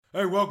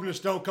Hey, welcome to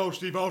Stone Cold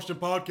Steve Austin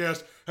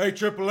podcast. Hey,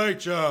 Triple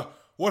H,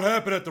 what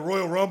happened at the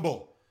Royal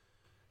Rumble?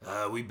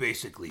 We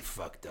basically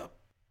fucked up.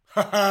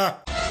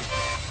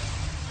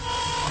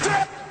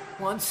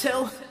 One,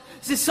 two,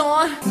 is this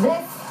on?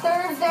 This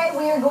Thursday,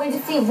 we are going to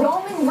see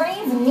Roman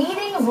Reigns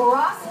meeting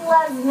Brock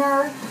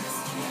Lesnar.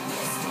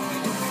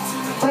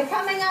 But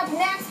coming up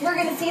next, we're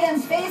going to see them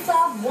face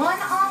off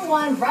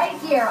one-on-one right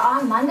here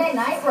on Monday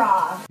Night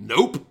Raw.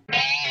 Nope.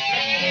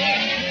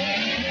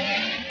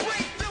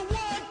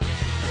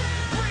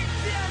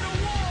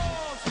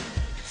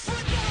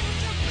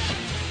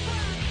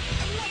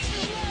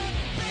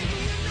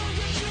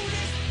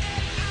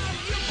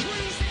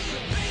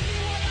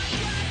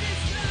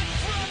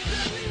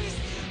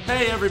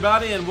 Hey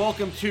everybody, and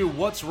welcome to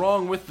What's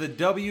Wrong with the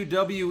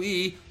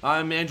WWE.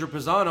 I'm Andrew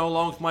Pisano,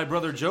 along with my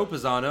brother Joe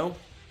Pisano.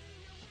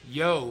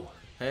 Yo.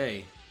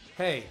 Hey.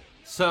 Hey.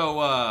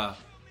 So,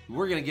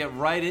 we're gonna get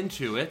right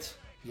into it.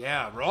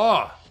 Yeah,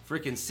 Raw.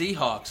 Freaking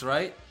Seahawks,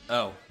 right?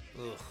 Oh.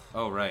 Ugh.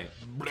 Oh, right.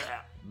 Blah.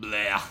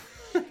 Blah.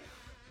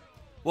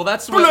 Well,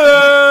 that's what...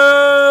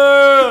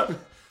 Well,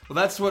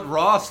 that's what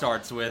Raw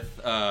starts with,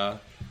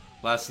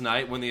 last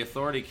night when the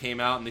Authority came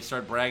out and they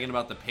started bragging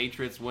about the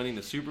Patriots winning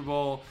the Super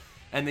Bowl.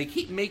 And they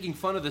keep making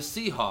fun of the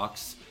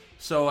Seahawks,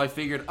 so I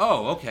figured,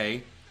 oh,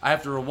 okay, I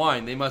have to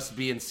rewind. They must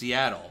be in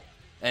Seattle.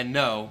 And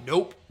no.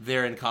 Nope.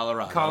 They're in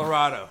Colorado.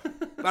 Colorado.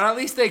 But at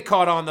least they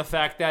caught on the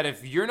fact that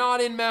if you're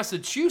not in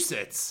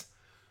Massachusetts,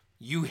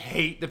 you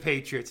hate the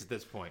Patriots at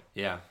this point.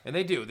 Yeah. And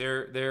they do.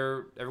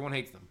 They're everyone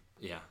hates them.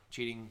 Yeah.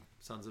 Cheating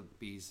sons of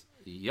bees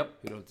Yep.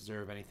 who don't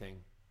deserve anything.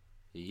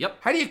 Yep.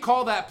 How do you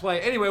call that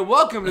play? Anyway,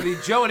 welcome to the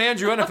Joe and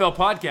Andrew NFL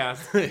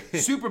podcast,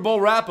 Super Bowl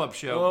wrap-up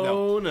show.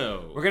 Oh,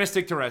 no. We're going to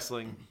stick to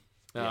wrestling.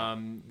 Yeah.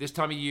 This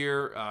time of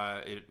year,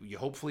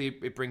 hopefully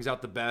it brings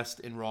out the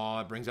best in Raw.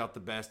 It brings out the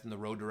best in the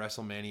road to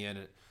WrestleMania. And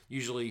it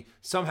usually,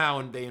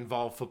 somehow, they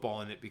involve football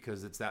in it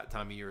because it's that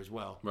time of year as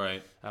well.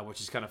 Right. Which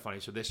is kind of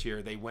funny. So this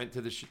year, they went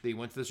to the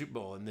Super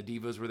Bowl, and the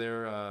Divas were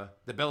there.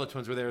 The Bella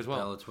Twins were there as well.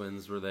 Bella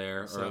Twins were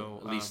there,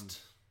 So, or at least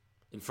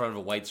in front of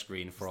a white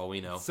screen for all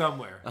we know.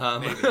 Somewhere.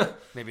 Maybe.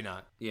 Maybe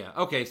not. Yeah,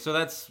 okay, so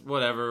that's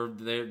whatever.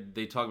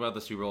 They talk about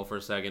the Super Bowl for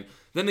a second.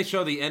 Then they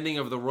show the ending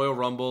of the Royal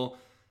Rumble,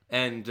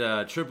 and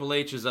Triple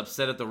H is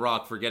upset at The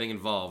Rock for getting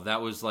involved. That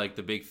was, like,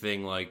 the big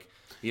thing, like,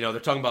 you know,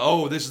 they're talking about,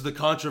 oh, this is the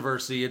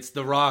controversy. It's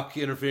The Rock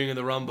interfering in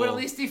the Rumble. But at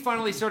least he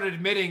finally started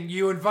admitting,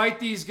 you invite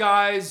these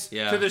guys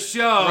Yeah. to the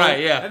show,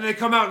 Right, yeah. and they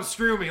come out and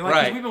screw me. Like,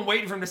 'cause Right. we've been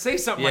waiting for him to say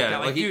something like Yeah, that.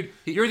 Like, like he- dude,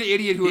 he- you're the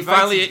idiot who he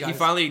invites these finally guys.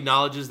 finally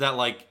acknowledges that,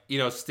 like, you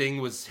know,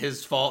 Sting was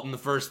his fault in the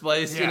first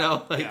place, yeah, you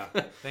know? Like,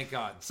 yeah, thank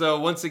God. So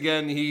once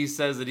again, he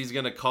says that he's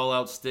going to call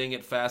out Sting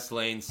at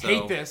Fastlane. So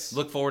Hate this.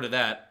 Look forward to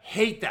that.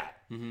 Hate that.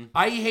 Mm-hmm.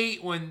 I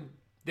hate when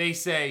they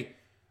say,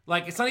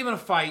 like, it's not even a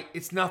fight,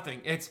 it's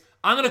nothing. It's,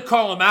 I'm going to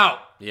call him out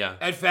Yeah.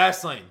 at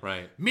Fastlane.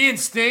 Right. Me and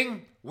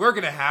Sting, we're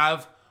going to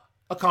have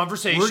a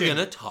conversation. We're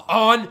gonna talk.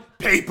 on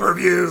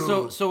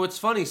pay-per-view. So it's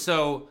funny.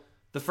 So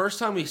the first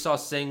time we saw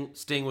Sting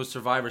was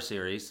Survivor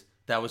Series.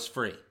 That was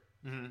free.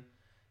 Mm-hmm.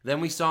 Then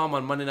we saw him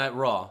on Monday Night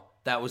Raw.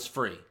 That was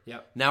free.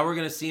 Yep. Now we're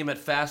going to see him at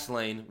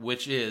Fastlane,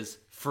 which is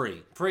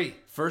free. Free.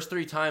 First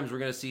 3 times we're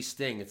going to see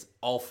Sting. It's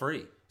all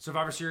free.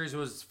 Survivor Series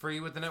was free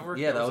with the network?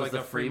 Yeah, that was like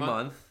the a free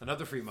month.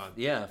 Another free month.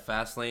 Yeah,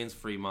 Fastlane's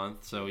free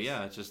month. So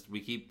yeah, it's just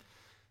we keep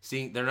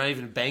seeing. They're not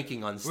even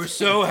banking on Sting. We're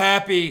so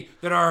happy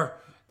that our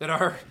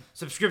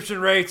subscription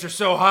rates are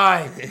so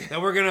high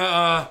that we're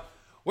gonna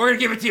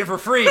give it to you for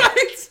free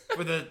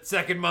for the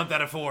second month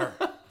out of 4.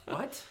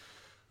 What?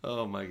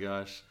 Oh my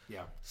gosh.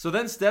 Yeah. So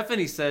then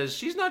Stephanie says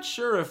she's not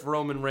sure if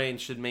Roman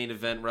Reigns should main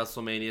event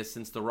WrestleMania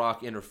since The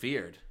Rock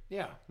interfered.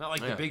 Yeah. Not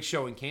like the Big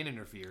Show and Kane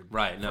interfered.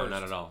 Right, no, first.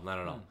 not at all. Not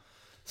at all.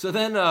 So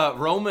then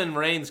Roman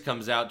Reigns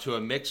comes out to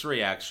a mixed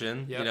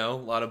reaction. Yep. You know, a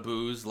lot of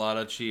boos, a lot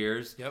of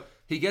cheers. Yep.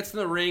 He gets in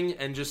the ring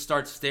and just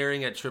starts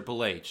staring at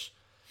Triple H.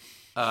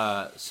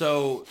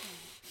 So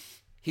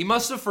he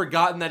must have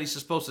forgotten that he's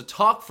supposed to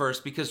talk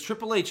first because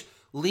Triple H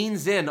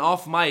leans in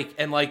off mic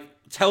and, like,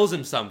 tells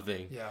him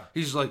something. Yeah.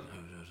 He's just like...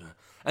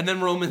 And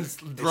then Roman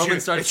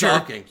starts It's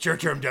talking. Your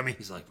term, dummy.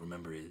 He's like,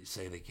 remember, you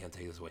say they can't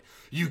take this away.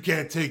 You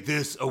can't take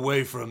this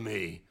away from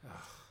me.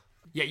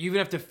 Yeah, you even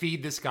have to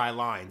feed this guy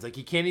lines. Like,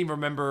 he can't even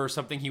remember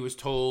something he was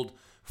told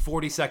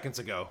 40 seconds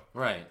ago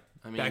Right.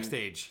 I mean,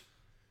 backstage.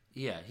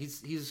 Yeah,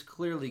 he's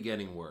clearly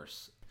getting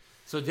worse.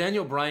 So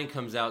Daniel Bryan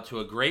comes out to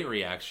a great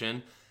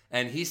reaction,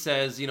 and he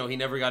says, you know, he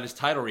never got his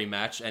title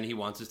rematch, and he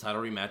wants his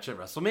title rematch at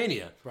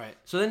WrestleMania. Right.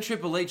 So then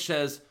Triple H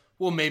says,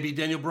 well, maybe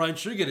Daniel Bryan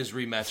should get his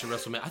rematch at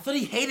WrestleMania. I thought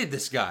he hated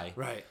this guy.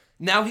 Right.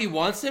 Now he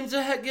wants him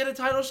to get a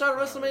title shot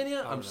at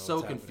WrestleMania? I'm know so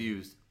what's happening.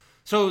 confused.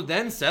 So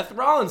then Seth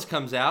Rollins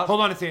comes out.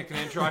 Hold on a second,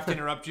 Andrew. I have to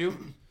interrupt you.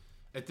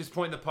 At this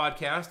point in the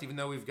podcast, even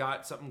though we've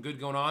got something good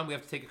going on, we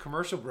have to take a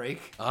commercial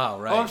break. Oh,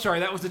 right. Oh, I'm sorry.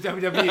 That was the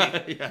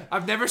WWE. Yeah.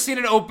 I've never seen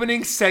an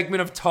opening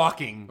segment of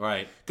talking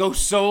Right. go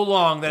so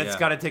long that it's Yeah.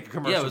 got to take a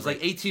commercial Yeah, it was break.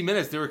 like 18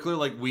 minutes. They were clearly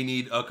like, we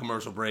need a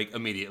commercial break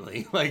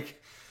immediately.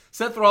 Like,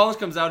 Seth Rollins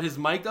comes out, his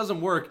mic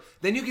doesn't work.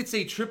 Then you could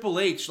say Triple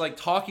H like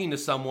talking to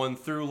someone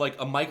through like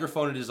a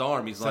microphone in his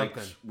arm. He's like,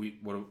 we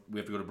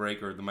have to go to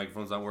break, or the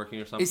microphone's not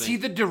working or something. Is he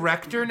the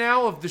director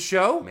now of the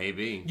show?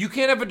 Maybe. You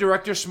can't have a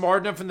director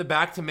smart enough in the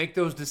back to make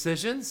those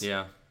decisions?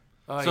 Yeah.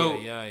 Oh, So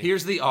yeah.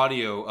 here's the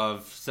audio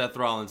of Seth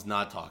Rollins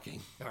not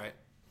talking. All right.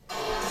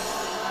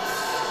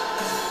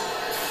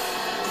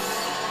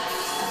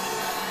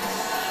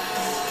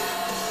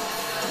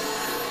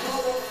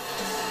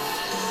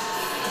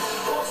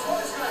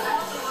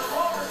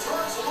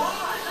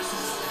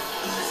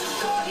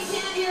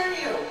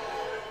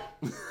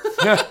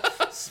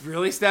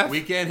 Really, Steph?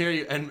 We can't hear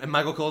you. And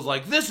Michael Cole's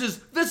like, this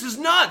is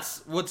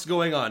nuts. What's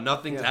going on?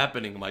 Nothing's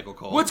happening, Michael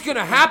Cole. What's going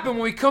to happen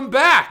when we come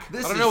back?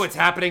 I don't know what's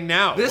happening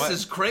now. This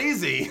is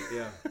crazy.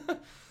 Yeah.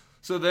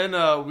 So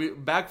then we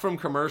back from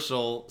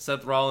commercial,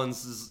 Seth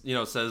Rollins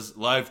says,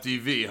 live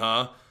TV,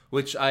 huh?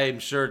 Which I am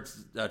sure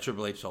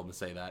Triple H told him to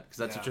say that, because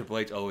that's what Triple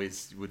H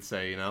always would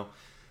say, You know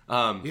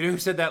who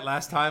said that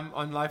last time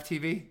on live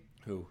TV?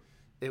 Who?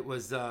 It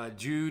was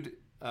Jude.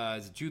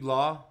 Is it Jude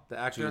Law, the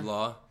actor? Jude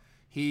Law.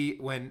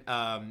 When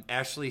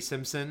Ashley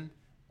Simpson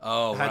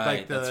had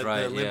like the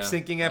lip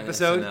syncing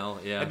episode,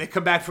 SNL, and they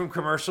come back from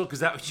commercial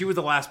because she was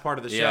the last part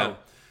of the show. Yeah.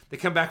 They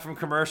come back from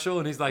commercial,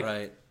 and he's like,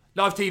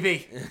 "Live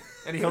TV,"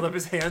 and he held up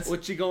his hands.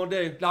 What you gonna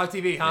do? Live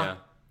TV, huh?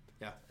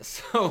 Yeah.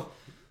 So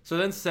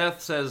then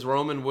Seth says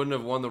Roman wouldn't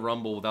have won the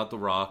Rumble without The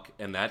Rock,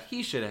 and that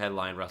he should have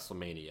headlined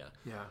WrestleMania.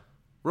 Yeah.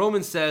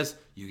 Roman says,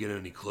 "You get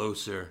any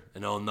closer,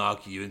 and I'll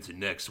knock you into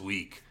next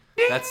week."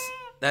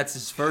 That's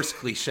his first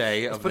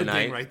cliche of the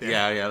night. Right there.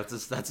 Yeah.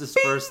 That's his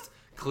first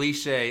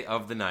cliche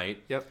of the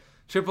night. Yep.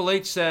 Triple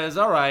H says,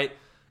 all right,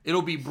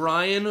 it'll be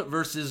Bryan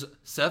versus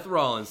Seth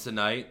Rollins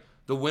tonight.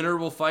 The winner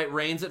will fight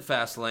Reigns at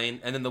Fastlane,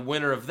 and then the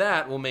winner of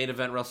that will main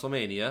event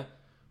WrestleMania.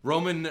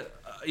 Roman,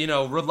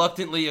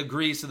 reluctantly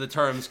agrees to the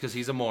terms because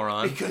he's a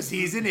moron. Because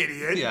he's an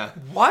idiot. Yeah.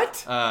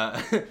 What?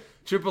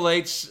 Triple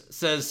H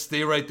says,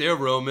 stay right there,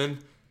 Roman.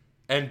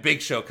 And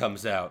Big Show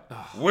comes out.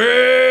 Well,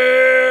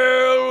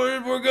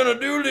 we're going to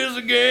do this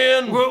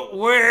again.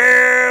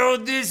 Well,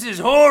 this is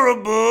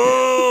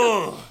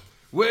horrible.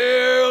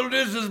 Well,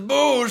 this is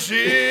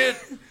bullshit.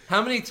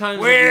 How many times?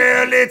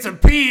 Well, it's a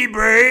pee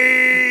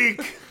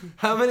break.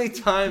 How many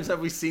times have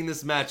we seen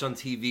this match on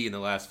TV in the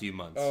last few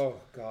months? Oh,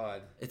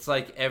 God. It's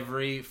like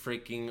every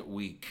freaking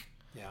week.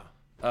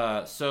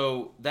 Yeah.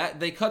 So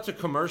that they cut to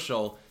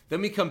commercial.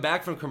 Then we come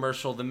back from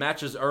commercial. The match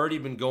has already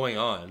been going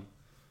on.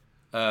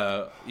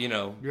 Yep. You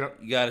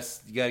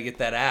gotta get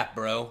that app,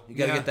 bro. You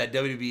gotta get that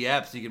WWE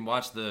app so you can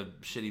watch the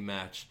shitty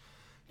match.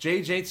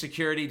 JJ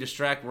Security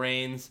distract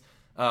Reigns.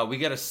 We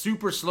got a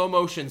super slow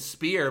motion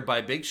spear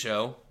by Big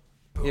Show.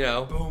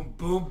 Boom, boom,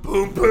 boom,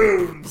 boom,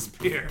 boom,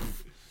 spear.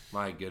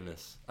 My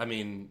goodness. I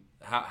mean,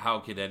 how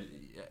could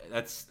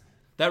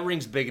that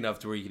ring's big enough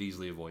to where you could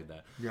easily avoid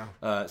that.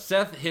 Yeah.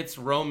 Seth hits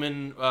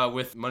Roman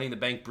with Money in the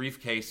Bank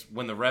briefcase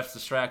when the ref's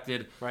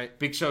distracted. Right.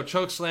 Big Show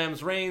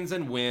chokeslams Reigns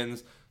and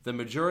wins. The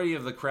majority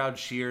of the crowd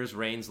cheers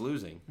Reigns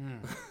losing.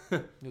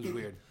 It was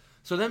weird.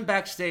 So then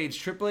backstage,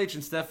 Triple H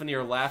and Stephanie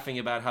are laughing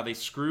about how they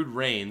screwed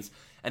Reigns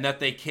and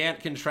that they can't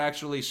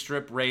contractually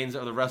strip Reigns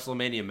of the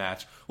WrestleMania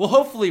match. Well,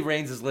 hopefully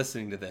Reigns is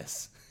listening to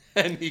this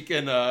and he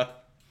can...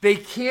 They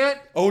can't...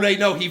 Oh,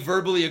 no, he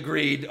verbally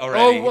agreed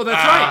already. Oh, well,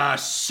 that's right.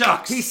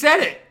 Shucks. He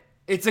said it.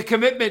 It's a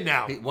commitment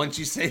now. Once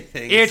you say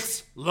things...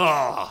 It's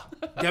law.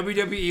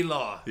 WWE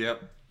law.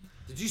 Yep.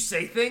 Did you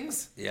say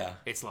things? Yeah.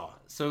 It's law.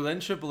 So then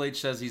Triple H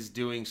says he's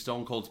doing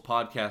Stone Cold's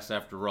podcast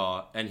after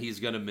Raw, and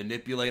he's going to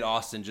manipulate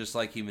Austin just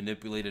like he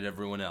manipulated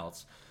everyone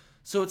else.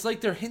 So it's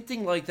like they're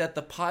hinting like that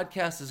the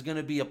podcast is going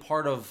to be a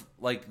part of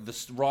like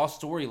the Raw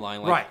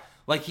storyline. Right.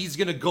 Like he's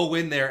going to go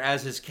in there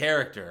as his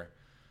character.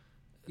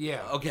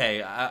 Yeah. Okay.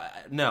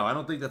 No, I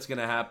don't think that's going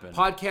to happen.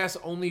 Podcasts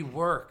only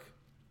work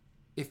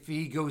if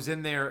he goes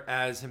in there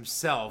as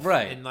himself,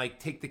 right, and like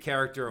take the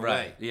character away.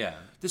 Right. Yeah.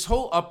 This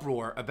whole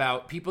uproar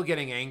about people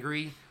getting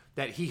angry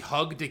that he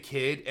hugged a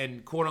kid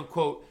and quote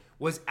unquote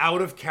was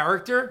out of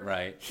character.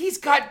 Right. He's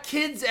got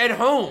kids at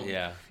home.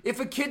 Yeah.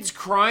 If a kid's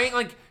crying,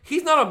 like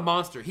he's not a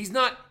monster. He's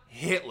not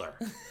Hitler.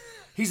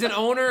 He's an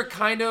owner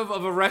kind of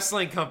a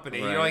wrestling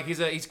company. Right. You know, like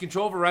he's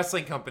control of a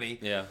wrestling company.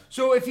 Yeah.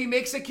 So if he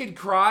makes a kid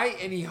cry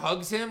and he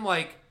hugs him,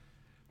 like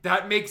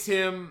that makes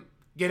him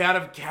get out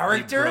of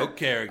character. He broke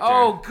character.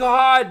 Oh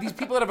God, these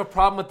people that have a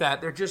problem with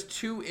that, they're just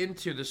too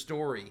into the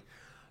story.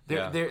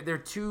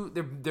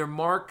 They're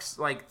marks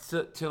like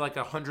to like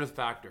 100th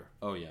factor.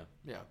 Oh yeah.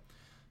 Yeah.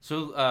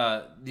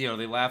 So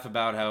they laugh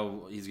about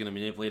how he's going to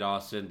manipulate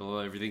Austin, blah, blah,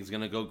 everything's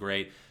going to go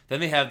great. Then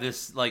they have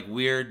this like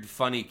weird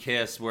funny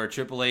kiss where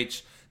Triple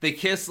H, they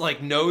kiss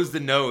like nose to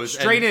nose.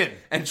 Straight in.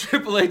 And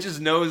Triple H's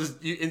nose,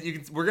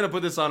 we're going to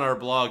put this on our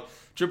blog.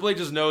 Triple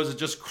H's nose is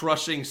just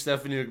crushing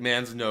Stephanie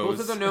McMahon's nose.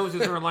 Both of their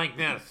noses are like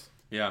this.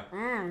 Yeah.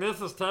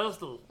 This is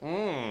tasty.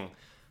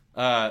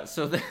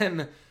 So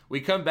then we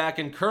come back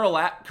and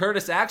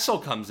Curtis Axel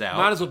comes out.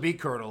 Might as well be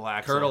Curdle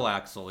Axel. Curdle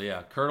Axel,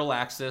 yeah. Curdle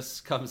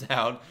Axis comes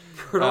out.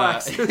 Curdle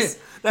Axis.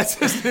 That's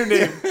his new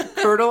name.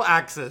 Curdle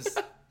Axis.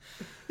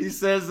 He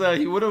says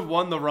he would have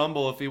won the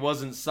Rumble if he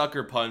wasn't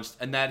sucker punched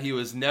and that he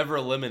was never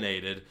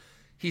eliminated.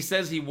 He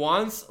says he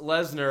wants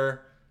Lesnar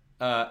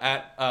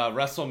at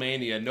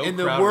WrestleMania. No And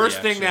the crowd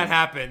worst reaction.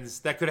 thing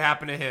that could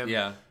happen to him,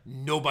 Yeah.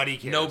 nobody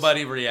cares.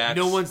 Nobody reacts.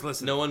 No one's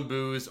listening. No one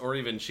boos or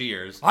even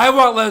cheers. I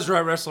want Lesnar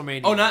at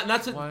WrestleMania. Oh,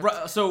 not to.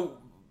 What? So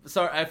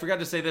sorry, I forgot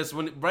to say this.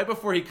 Right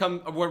before he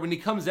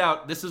comes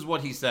out, this is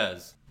what he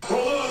says.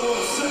 Hold on 1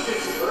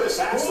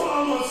 second. Hold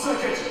on 1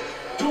 second.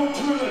 Don't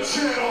turn the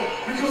channel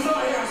because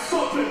I have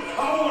something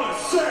I want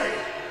to say.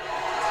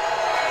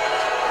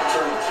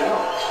 Turn the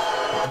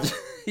channel.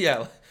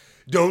 Yeah.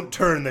 Don't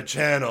turn the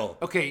channel.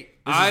 Okay,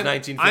 This is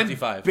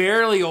 1955. I'm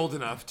barely old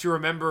enough to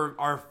remember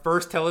our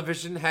first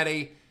television had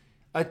a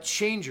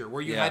changer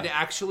where you had to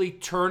actually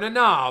turn a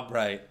knob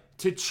Right.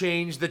 to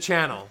change the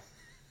channel.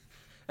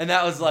 And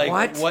that was like,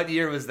 What?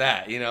 year was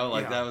that? Yeah.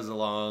 That was a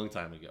long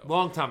time ago.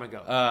 Long time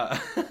ago.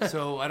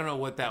 So I don't know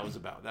what that was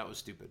about. That was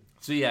stupid.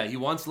 So yeah, he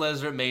wants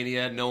Lesnar at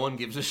Mania. No one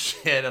gives a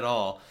shit at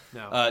all.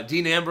 No.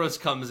 Dean Ambrose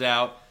comes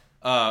out,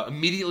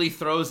 immediately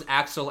throws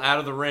Axel out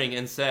of the ring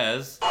and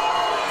says,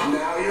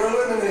 Now you're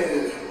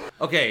eliminated.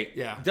 okay,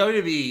 Yeah.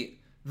 WWE,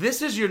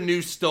 this is your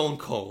new Stone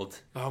Cold.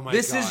 Oh my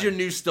This God. is your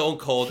new Stone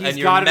Cold, He's and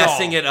you're got it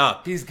messing all. it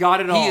up. He's got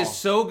it all. He is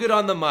so good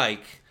on the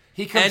mic.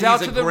 He comes and out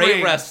he's to a the great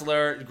ring.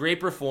 wrestler, great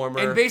performer.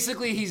 And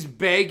basically he's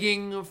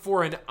begging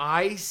for an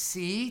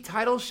IC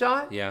title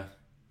shot. yeah.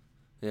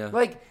 Yeah.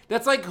 Like,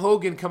 that's like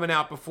Hogan coming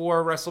out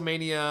before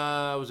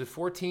WrestleMania, was it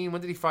 14?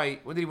 When did he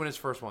fight? When did he win his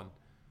first one?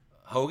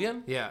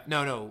 Hogan? Yeah.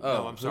 No,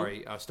 I'm who?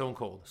 sorry. Stone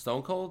Cold.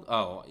 Stone Cold?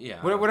 Oh,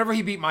 yeah. Whatever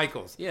he beat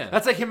Michaels. Yeah.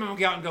 That's like him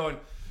going out and going,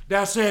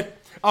 that's it.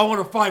 I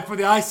want to fight for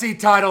the IC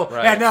title,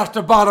 Right. and that's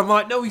the bottom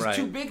line. No, he's Right.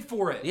 too big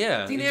for it.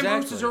 Yeah, Dean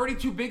Ambrose is exactly. already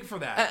too big for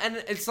that.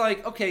 And it's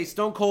like, okay,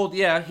 Stone Cold,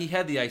 yeah, he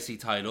had the IC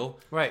title.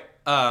 Right.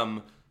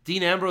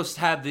 Dean Ambrose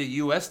had the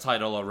US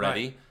title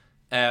already.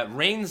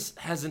 Reigns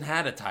hasn't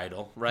had a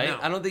title, right? No.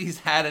 I don't think he's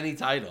had any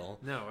title.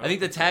 No, I think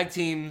the tag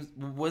team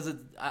was it.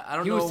 I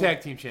don't He know. was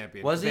tag team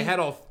champion. Was he? They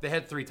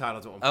had 3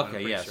 titles at one point. I'm Okay,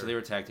 pretty yeah, sure. so they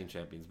were tag team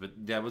champions, but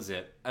that was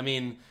it. I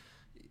mean,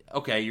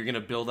 okay, you're gonna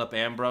build up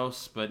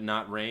Ambrose, but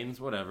not Reigns,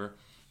 whatever.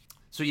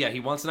 So yeah, he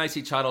wants an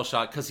IC title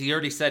shot because he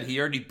already said he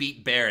already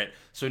beat Barrett,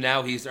 so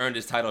now he's earned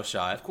his title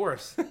shot. Of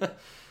course.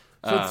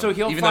 So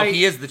he'll even fight. though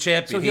he is the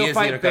champion, So he he'll is the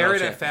fight Intercontinental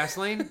Barrett at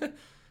champion.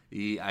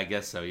 Fastlane, I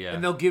guess so, yeah.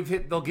 and they'll give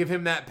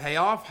him that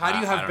payoff. How do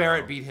you I have don't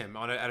Barrett know. beat him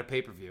at a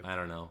pay per view? I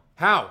don't know.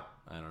 How?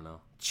 I don't know.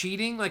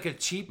 Cheating, like a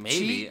cheap Maybe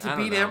cheat I to don't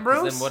beat know. 'Cause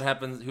Ambrose? Then what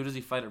happens? Who does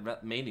he fight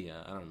at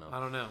Mania? I don't know. I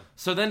don't know.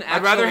 So then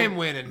I'd rather him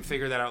win and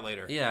figure that out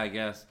later. Yeah, I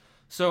guess.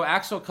 So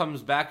Axel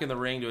comes back in the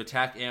ring to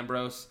attack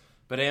Ambrose,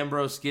 but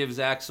Ambrose gives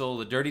Axel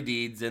the dirty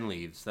deeds and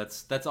leaves.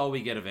 That's all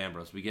we get of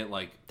Ambrose. We get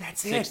like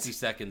That's 60 it.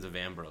 seconds of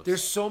Ambrose.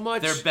 There's so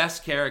much. their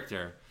best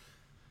character.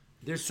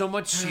 There's so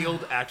much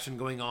Shield action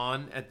going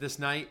on at this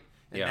night,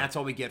 and Yeah. that's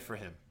all we get for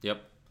him.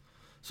 Yep.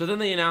 So then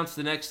they announced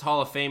the next Hall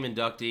of Fame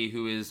inductee,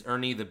 who is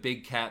Ernie the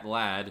Big Cat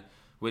Ladd,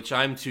 which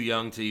I'm too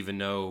young to even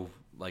know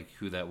like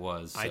who that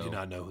was. I so. do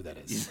not know who that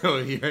is.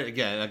 So here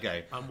again,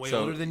 okay. I'm way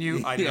So- older than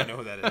you. I do Yeah. not know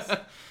who that is.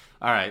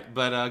 All right,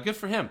 but good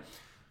for him.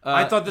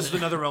 I thought this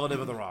was another relative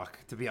of The Rock,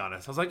 to be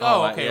honest. I was like,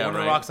 Oh, okay, yeah, one of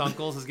right. The Rock's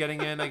uncles is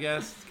getting in, I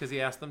guess, because he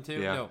asked them to.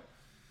 Yeah. No.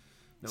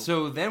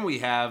 So then we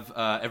have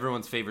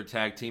everyone's favorite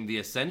tag team, the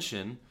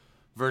Ascension,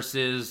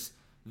 versus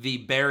the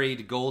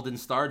buried Golden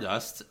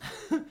Stardust.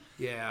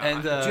 Yeah.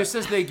 And, just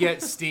as they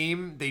get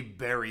steam, they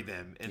bury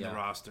them in Yeah. the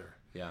roster.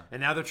 Yeah.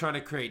 And now they're trying to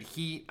create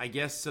heat, I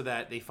guess, so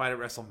that they fight at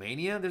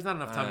WrestleMania. There's not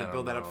enough time I to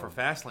build that don't up for know.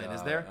 Fastlane,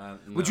 is God, there?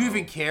 Would you no.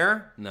 even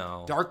care?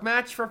 No. Dark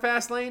match for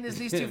Fastlane? Is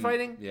these two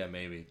fighting? Yeah,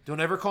 maybe. Don't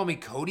ever call me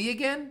Cody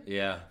again?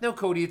 Yeah. No,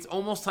 Cody, it's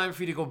almost time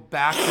for you to go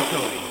back to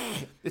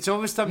Cody. It's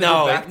almost time to go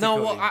No, back to no.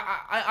 Cody. Well,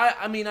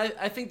 I mean,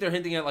 I think they're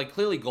hinting at like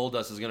clearly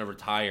Goldust is going to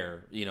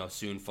retire,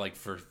 soon,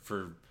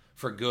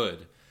 for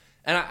good.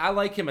 And I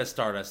like him as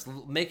Stardust.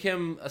 Make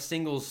him a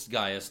singles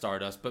guy as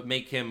Stardust, but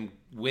make him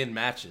win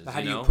matches. How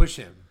do you know? push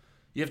him?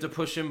 You have to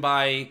push him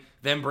by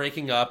them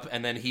breaking up,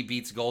 and then he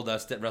beats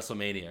Goldust at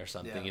WrestleMania or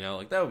something. Yeah.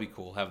 Like that would be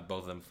cool. Have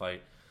both of them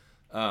fight.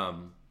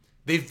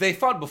 They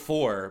fought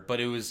before, but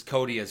it was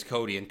Cody as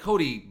Cody, and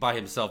Cody by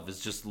himself is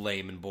just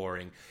lame and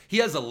boring. He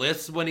has a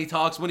lisp when he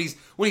talks. When he's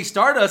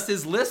Stardust,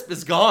 his lisp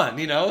is gone.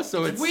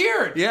 So it's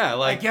weird. Yeah, I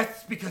like guess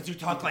it's because you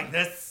talk like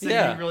this, and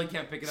Yeah. you really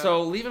can't pick it up.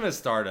 so leave him as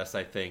Stardust,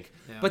 I think.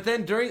 Yeah. But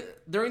then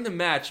during the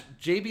match,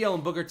 JBL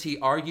and Booker T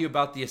argue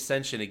about the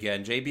Ascension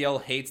again. JBL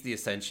hates the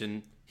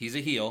Ascension. He's a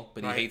heel,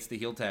 but Right. he hates the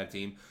heel tag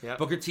team. Yep.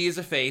 Booker T is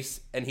a face,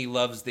 and he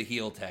loves the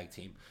heel tag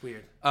team.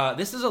 Weird.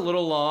 This is a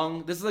little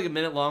long. This is like a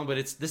minute long, but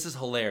this is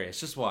hilarious.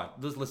 Just watch.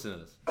 Just listen to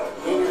this.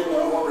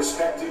 More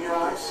respect in your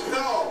eyes?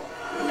 No.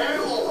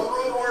 Animal, the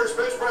Road Warriors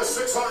bench press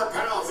 600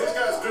 pounds. These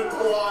guys do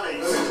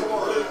Pilates.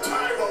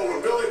 Tybo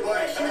with Billy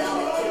Blank.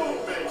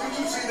 Did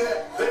you see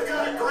that? They've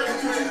got a great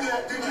Did you see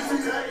that? Did you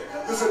see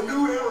that? There's a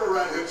new era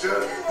right here,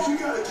 Judge. You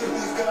gotta give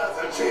these guys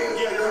a chance.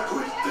 Yeah, you're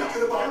quit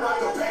thinking about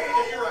the pay.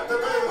 Yeah, you're right.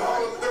 They're better than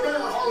Harlem. They're better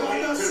than Harlem. No,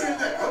 I'm not saying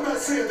that. I'm not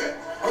saying that.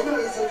 I'm not,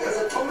 it's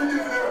a totally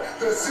different era.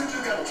 The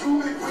Ascension got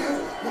 2 big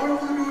wins, one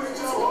over the New Age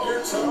Outlaws.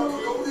 You're telling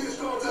me over these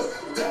stars,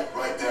 that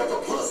right there, the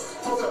plus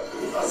for the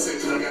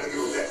Ascension. I got to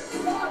go with that.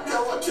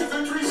 Now what, 2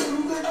 victories?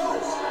 2 victories.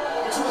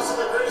 You tell us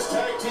the greatest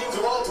tag teams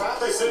of all time,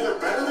 they say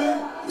they're better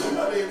than?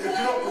 I mean, if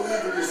you don't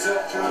believe in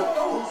yourself, John,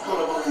 who's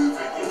going to believe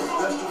in you?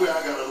 That's the way I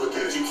got to look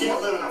at it. You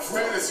can't live in a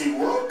fantasy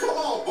world. Come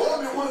on, boy.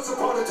 I mean, once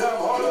upon a time,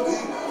 Harlem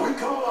Heat, we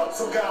call up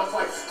some guys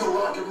like the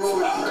Rock and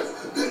Roll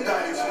Express,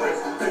 Midnight Express,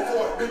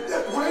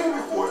 way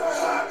before it was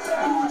hot.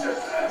 We were just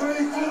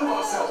ready to feel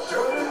ourselves,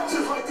 John,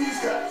 just like these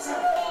guys.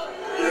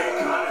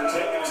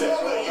 Yeah, tell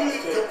me you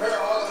didn't compare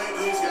Harlem Heat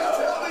to these guys.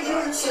 Tell me you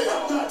didn't say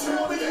that.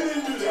 Tell me you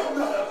didn't do that.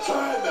 I'm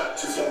trying not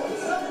to.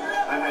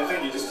 I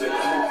think you just did it.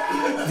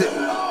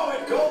 Oh,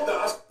 and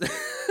Goldust.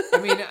 I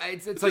mean,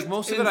 it's like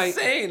most of it.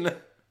 Insane.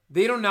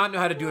 They do not know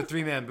how to do a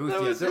 3-man booth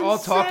That yet. was They're all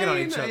talking on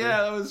each insane. other.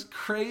 Yeah, that was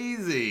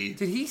crazy.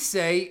 Did he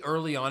say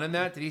early on in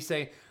that? Did he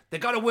say they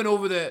got to win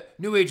over the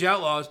New Age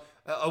Outlaws,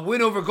 a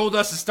win over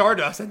Goldust and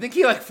Stardust? I think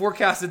he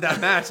forecasted that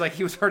match, like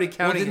he was already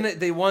counting. Well,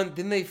 they won?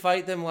 Didn't they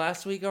fight them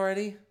last week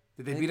already?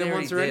 Did they beat them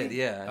once already? Did.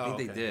 Yeah, I think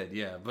okay. they did.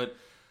 Yeah, but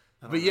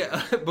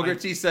yeah, Booker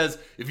T says,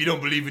 if you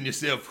don't believe in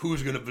yourself,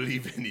 who's gonna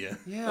believe in you?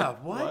 Yeah,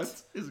 what?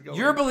 What is going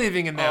You're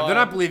believing in them. They're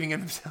not believing in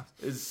themselves.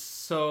 It's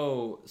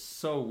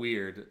so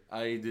weird.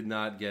 I did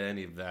not get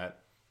any of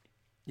that.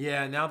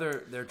 Yeah, now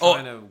they're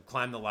trying to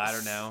climb the ladder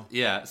now.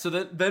 Yeah, so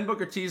then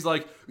Booker T's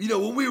like,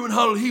 when we were in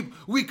Harlem Heat,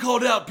 we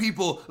called out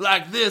people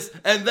like this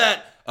and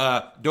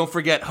that. Don't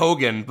forget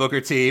Hogan,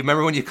 Booker T.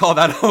 Remember when you called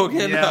out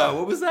Hogan? Yeah.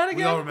 What was that again?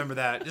 We all remember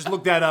that. Just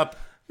look that up.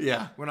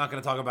 Yeah. We're not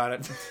going to talk about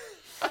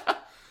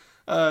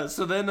it.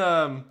 So then,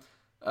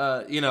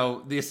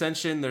 the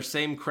Ascension, their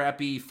same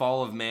crappy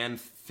Fall of Man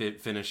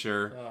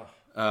finisher,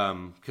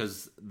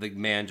 because the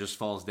man just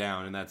falls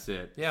down and that's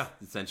it. Yeah.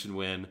 Ascension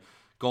win.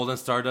 Goldust and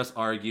Stardust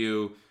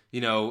argue.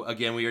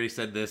 Again, we already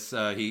said this.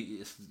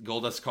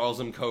 Goldust calls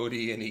him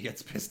Cody and he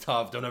gets pissed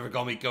off. Don't ever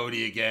call me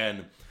Cody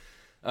again.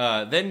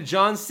 Then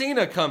John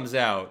Cena comes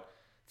out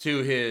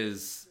to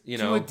his,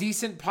 to a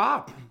decent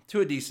pop.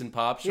 To a decent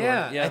pop, sure.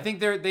 Yeah. I think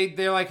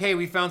they're like, hey,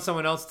 we found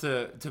someone else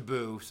to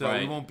boo, so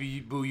we won't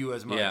boo you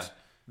as much. Yeah.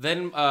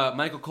 Then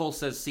Michael Cole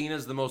says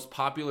Cena's the most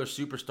popular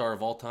superstar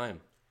of all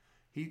time.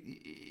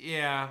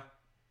 Yeah.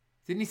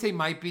 Didn't he say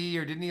might be,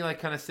 or didn't he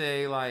kind of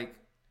say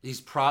he said he's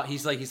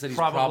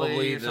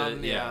probably the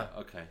something, yeah.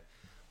 Okay.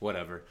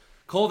 Whatever.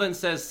 Cole then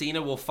says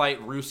Cena will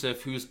fight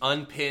Rusev, who's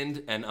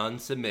unpinned and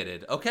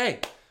unsubmitted.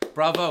 Okay.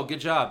 Bravo. Good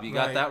job. You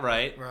got that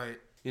right. Right.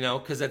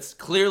 Because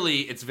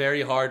it's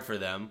very hard for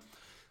them.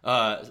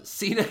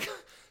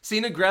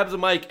 Cena grabs a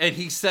mic and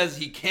he says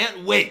he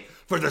can't wait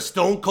for the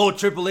Stone Cold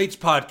Triple H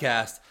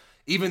podcast,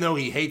 even though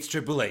he hates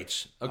Triple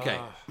H. Okay.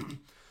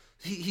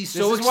 He's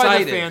so excited. This is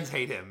why the fans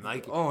hate him.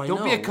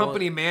 Don't be a know.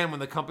 company man when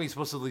the company's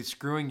supposed to be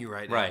screwing you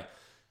right now.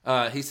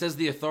 Right. He says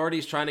the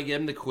authority's trying to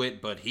get him to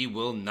quit, but he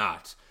will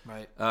not.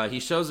 Right. He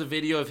shows a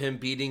video of him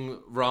beating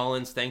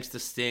Rollins thanks to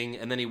Sting,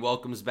 and then he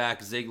welcomes back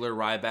Ziggler,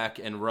 Ryback,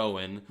 and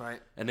Rowan. Right.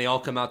 And they all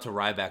come out to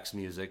Ryback's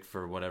music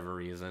for whatever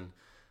reason.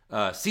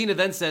 Cena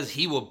then says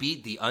he will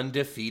beat the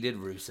undefeated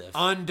Rusev.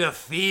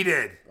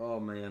 Undefeated. Oh,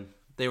 man.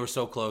 They were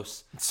so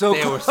close.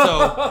 They were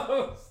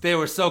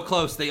so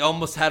close. They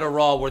almost had a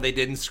Raw where they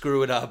didn't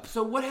screw it up.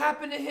 So what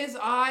happened to his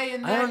eye?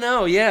 And I don't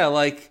know. Yeah,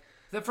 is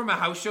that from a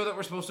house show that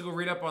we're supposed to go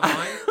read up online?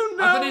 I don't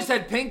know. thought they just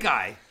had pink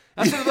eye.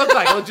 That's what it looked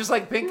like. It looked just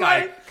like pink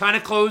eye. Kind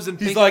of closed and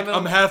pink. He's like,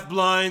 I'm half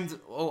blind.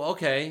 Oh,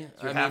 okay.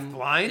 You're half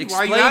blind?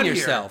 Explain Why are you out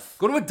yourself.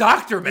 Here? Go to a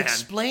doctor, man.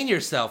 Explain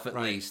yourself at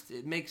least.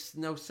 It makes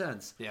no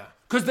sense. Yeah.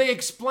 Because they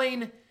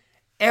explain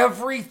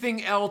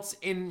everything else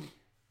in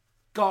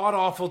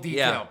god-awful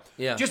detail.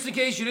 Yeah. Just in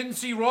case you didn't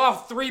see Raw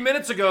 3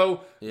 minutes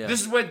ago,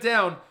 this went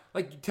down.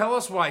 Tell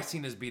us why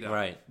Cena's beat up.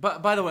 Right.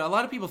 But by the way, a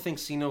lot of people think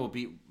Cena will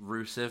beat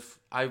Rusev.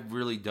 I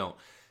really don't.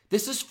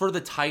 This is for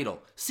the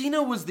title.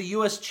 Cena was the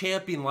U.S.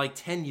 champion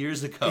 10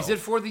 years ago. Is it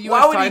for the U.S. title?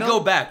 Why would title? he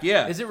go back?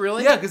 Yeah. Is it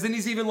really? Yeah, because then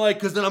he's even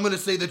because then I'm going to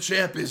say the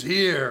champ is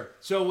here.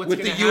 So what's with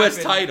gonna the U.S.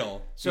 happen,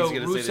 title. So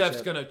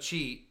Rusev's going to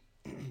cheat,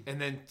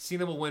 and then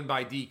Cena will win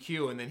by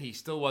DQ, and then he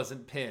still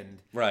wasn't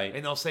pinned. Right.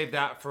 And they'll save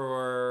that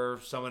for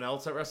someone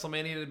else at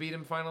WrestleMania to beat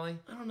him finally?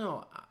 I don't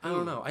know. I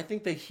don't know. I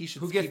think that he should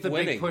Who gets keep the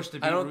winning. big push to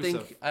beat I don't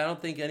Rusev?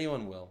 think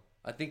anyone will.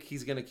 I think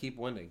he's going to keep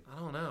winning. I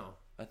don't know.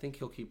 I think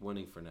he'll keep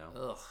winning for now.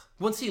 Ugh.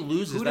 Once he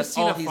loses, Who that's does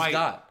Cena all he's fight?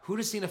 got. Who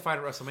does Cena fight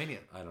at WrestleMania?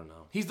 I don't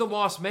know. He's the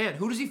lost man.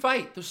 Who does he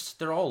fight?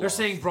 They're all They're lost.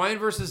 saying Bryan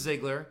versus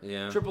Ziggler.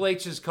 Yeah. Triple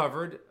H is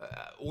covered.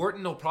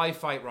 Orton will probably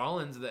fight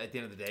Rollins at the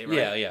end of the day,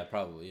 right? Yeah,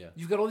 probably, yeah.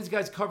 You've got all these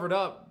guys covered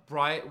up.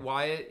 Wyatt,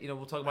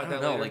 we'll talk about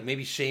that later.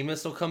 Maybe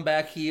Sheamus will come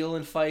back heel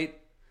and fight.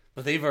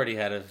 But they've already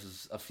had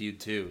a feud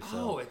too.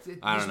 So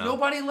there's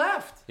nobody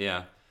left.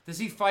 Yeah. Does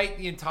he fight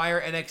the entire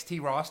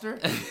NXT roster?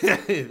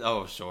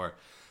 Oh, sure.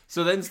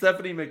 So then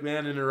Stephanie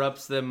McMahon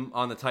interrupts them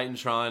on the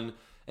Titantron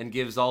and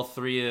gives all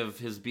three of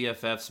his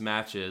BFFs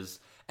matches.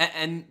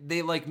 And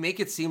they make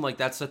it seem like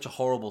that's such a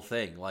horrible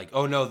thing.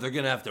 Oh no, they're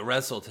going to have to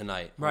wrestle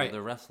tonight. Right. Well,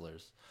 they're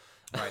wrestlers.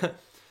 Right.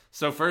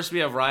 So first we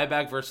have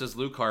Ryback versus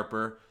Luke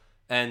Harper.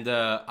 And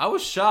I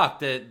was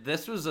shocked that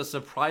this was a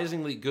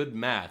surprisingly good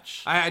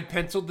match. I had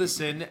penciled this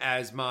in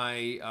as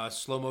my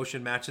slow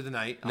motion match of the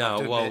night.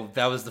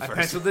 That was the first. I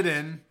penciled it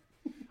in.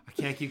 I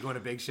can't keep going to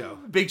Big Show.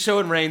 Big Show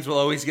and Reigns will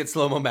always get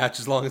slow-mo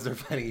matches as long as they're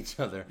fighting each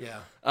other.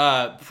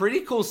 Yeah.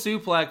 Pretty cool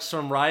suplex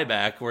from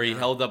Ryback where he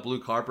held up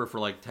Luke Harper for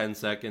like 10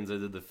 seconds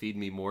and did the Feed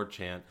Me More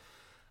chant.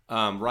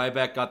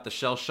 Ryback got the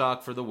shell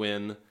shock for the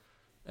win,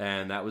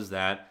 and that was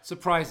that.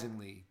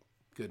 Surprisingly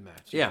good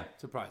match. Yeah.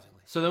 Surprisingly.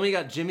 So then we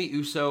got Jimmy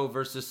Uso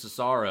versus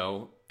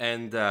Cesaro,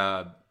 and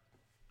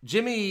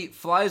Jimmy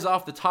flies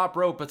off the top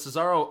rope, but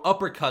Cesaro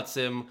uppercuts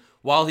him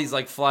while he's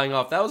like flying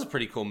off. That was a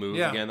pretty cool move.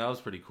 Yeah. Again, that was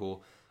pretty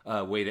cool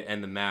way to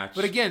end the match.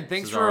 But again,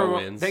 thanks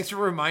Cesaro for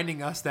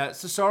reminding us that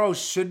Cesaro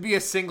should be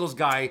a singles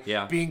guy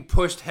being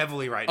pushed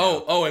heavily right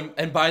now.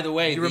 And by the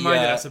way, you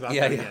reminded us about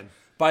that again.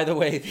 By the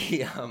way,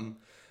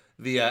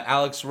 the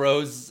Alex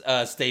Rose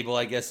stable,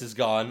 I guess, is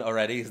gone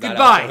already. He's not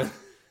out there.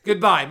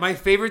 Goodbye. My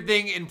favorite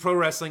thing in pro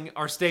wrestling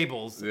are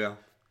stables. Yeah.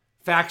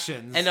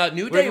 Factions. And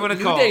New Day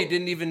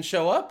didn't even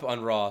show up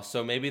on Raw,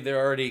 so maybe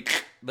they're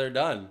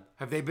done.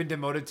 Have they been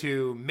demoted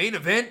to main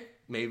event?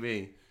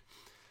 Maybe.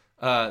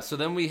 So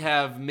then we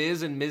have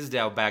Miz and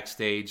Mizdow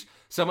backstage.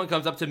 Someone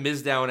comes up to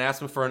Mizdow and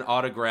asks him for an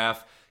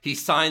autograph. He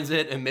signs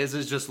it, and Miz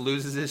just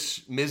loses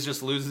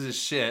his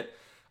shit.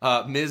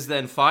 Miz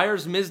then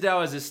fires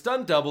Mizdow as his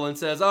stunt double and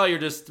says, "Oh, you're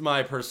just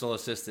my personal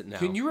assistant now."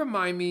 Can you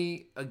remind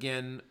me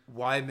again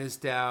why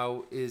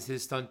Mizdow is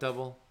his stunt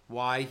double?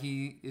 Why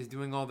he is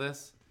doing all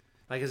this?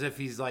 Like as if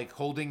he's like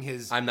holding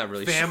his I'm not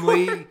really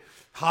family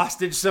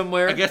hostage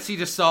somewhere. I guess he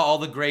just saw all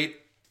the great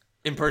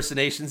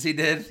impersonations he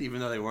did,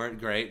 even though they weren't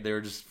great. They were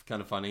just kind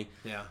of funny.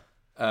 Yeah.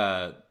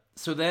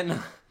 So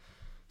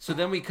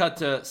then we cut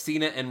to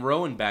Cena and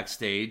Rowan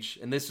backstage,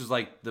 and this was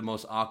like the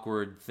most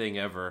awkward thing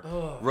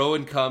ever.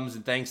 Rowan comes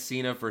and thanks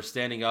Cena for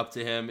standing up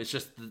to him. It's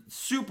just the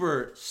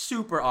super,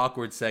 super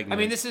awkward segment.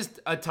 I mean, this is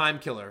a time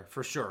killer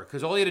for sure,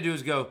 because all you had to do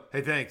is go,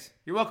 "Hey, thanks,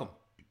 you're welcome."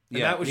 And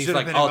yeah, that and should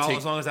have been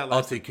as long as that I'll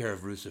lasted. take care of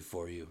Rusev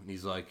for you. And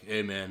he's like,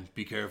 "Hey, man,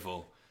 be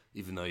careful,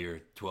 even though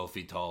you're 12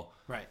 feet tall."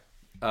 Right.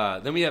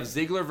 Then we have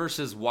Ziggler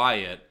versus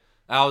Wyatt.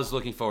 I was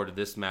looking forward to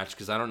this match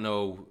because I don't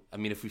know. I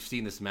mean, if we've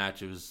seen this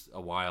match, it was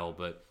a while,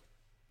 but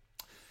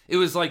it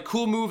was like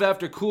cool move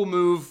after cool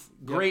move.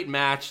 Great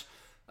match.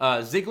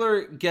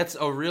 Ziggler gets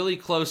a really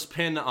close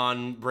pin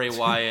on Bray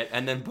Wyatt,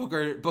 and then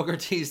Booker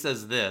T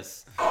says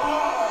this.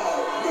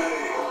 Oh, man.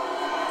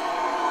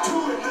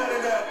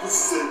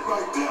 2.99%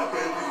 right there,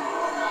 baby.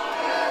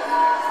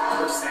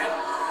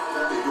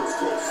 That thing goes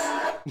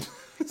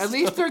close. At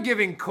least they're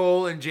giving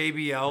Cole and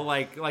JBL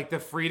like the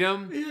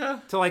freedom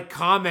to like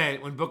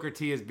comment when Booker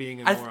T is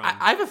being a moron.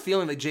 I have a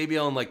feeling that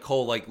JBL and like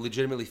Cole like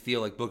legitimately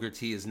feel like Booker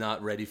T is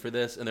not ready for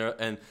this,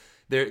 and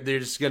they're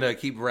just gonna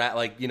keep making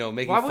fun of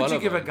him. Why would you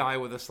give a guy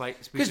with a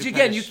slight speech? Because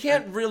again, you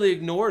can't really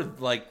ignore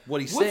like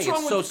what he's saying. What's wrong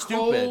it's so with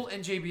stupid. Cole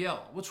and JBL?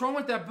 What's wrong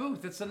with that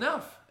booth? It's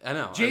enough. I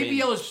know.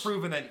 JBL has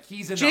proven that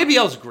he's enough.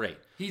 JBL's great.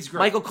 He's great.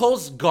 Michael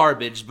Cole's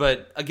garbage,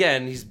 but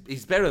again, he's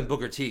better than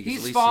Booker T.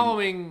 He's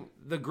following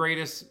the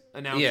greatest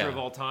announcer of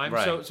all time.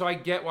 Right. So I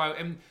get why.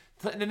 And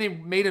then they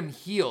made him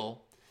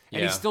heel,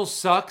 and Yeah. he still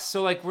sucks.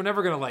 So like we're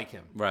never gonna like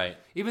him, Right.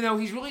 even though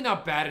he's really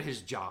not bad at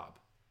his job.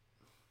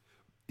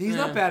 He's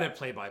not bad at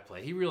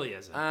play-by-play. He really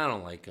isn't. I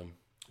don't like him.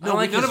 I No, don't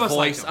like none his of us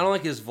like voice. him. I don't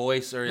like his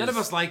voice or None his,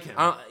 of us like him.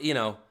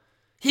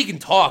 He can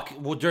talk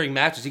during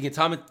matches. He can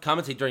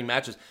commentate during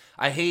matches.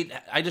 I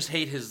just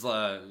hate his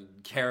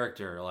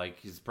character, like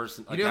his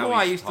person. Like You know how who he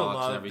I used to talks and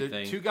love? The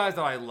everything. two guys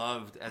that I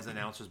loved as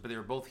announcers, but they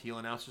were both heel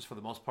announcers for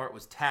the most part,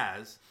 was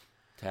Taz.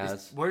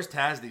 Taz. Where's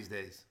Taz these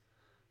days?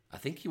 I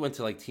think he went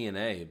to like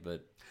TNA,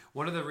 but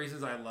One of the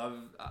reasons I love,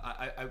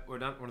 or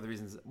not one of the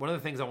reasons, one of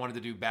the things I wanted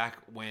to do back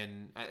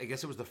when, I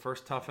guess it was the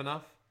first Tough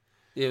Enough.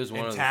 it was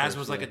one And of the Taz first,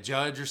 was like yeah. a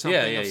judge or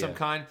something of some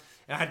kind.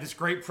 And I had this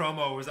great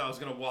promo was I was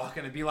gonna walk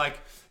in and be like,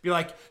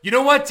 you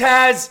know what,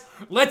 Taz?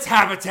 Let's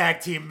have a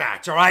tag team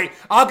match, all right?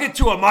 I'll get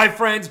two of my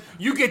friends,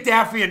 you get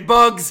Daffy and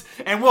Bugs,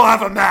 and we'll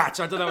have a match.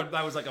 I thought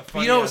that was like a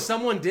funny.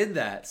 Someone did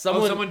that.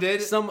 Someone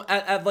did?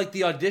 At like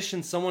the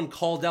audition, someone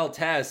called out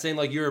Taz saying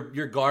like you're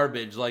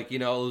garbage. Like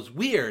it was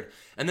weird.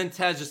 And then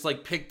Taz just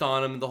like picked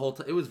on him the whole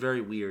time. It was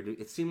very weird.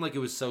 It seemed like it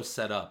was so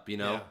set up,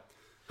 Yeah.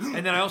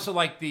 And then I also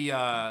like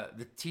the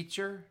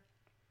teacher.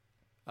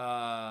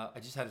 I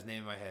just had his name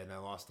in my head and I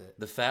lost it.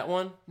 The fat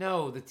one?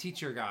 No, the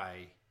teacher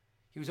guy.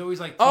 He was always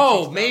like,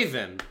 Oh, teaching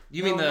stuff. Maven.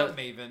 You No, mean the not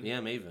Maven. Yeah,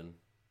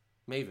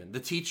 Maven. The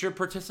teacher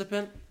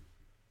participant?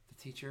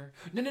 The teacher?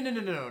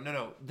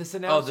 No. This Oh,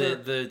 announcer.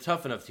 the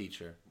tough enough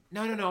teacher.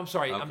 No. I'm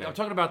sorry. Okay. I'm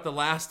talking about the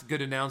last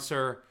good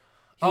announcer.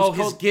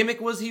 His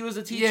gimmick was he was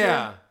a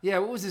teacher? Yeah.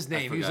 What was his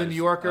name? He was a New his-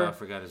 Yorker. I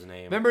forgot his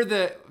name. Remember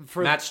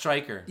Matt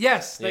Stryker.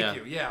 Yes, thank Yeah.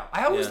 you. Yeah,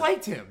 I always Yeah.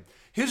 liked him.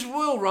 His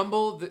Royal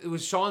Rumble, it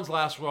was Sean's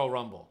last Royal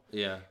Rumble.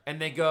 Yeah. And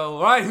they go,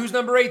 all right, who's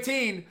number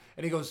 18?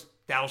 And he goes,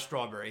 Dal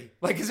Strawberry.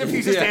 Like as if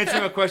he's just Yeah.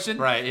 answering a question.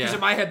 Right, yeah. Because in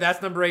my head,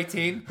 that's number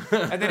 18.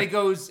 And then he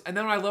goes, and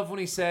then I love when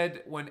he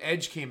said, when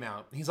Edge came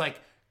out, he's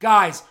like,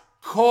 guys,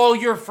 call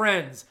your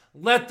friends.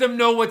 Let them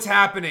know what's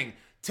happening.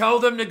 Tell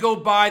them to go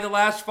buy the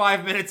last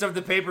 5 minutes of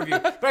the pay-per-view.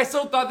 But I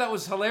still thought that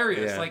was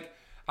hilarious. Yeah. Like,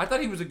 I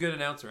thought he was a good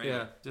announcer. Anyway.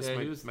 Yeah. Just Yeah,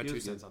 my, he was my 2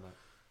 good. cents on that.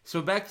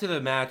 So back to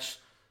the match.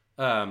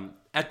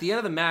 At the end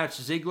of the match,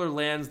 Ziggler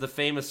lands the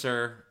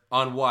Famouser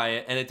on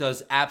Wyatt, and it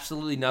does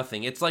absolutely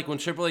nothing. It's like when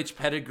Triple H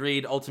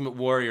pedigreed Ultimate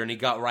Warrior, and he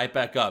got right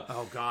back up.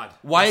 Oh, God.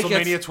 Wyatt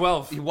WrestleMania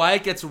 12.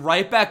 Wyatt gets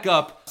right back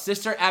up.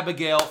 Sister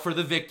Abigail for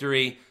the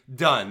victory.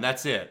 Done.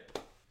 That's it.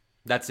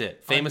 That's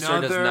it.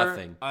 Famouser does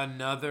nothing.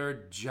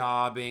 Another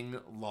jobbing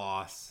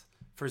loss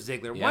for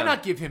Ziggler. Yeah. Why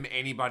not give him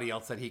anybody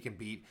else that he can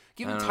beat?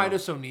 Give him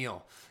Titus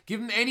O'Neil. Give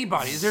him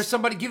anybody. Is there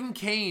somebody? Give him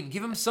Kane.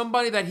 Give him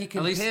somebody that he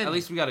can pin. At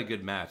least we got a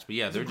good match. But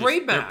yeah, they're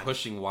great they're match.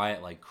 pushing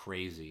Wyatt like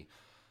crazy.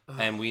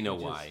 And we know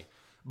why.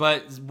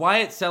 But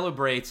Wyatt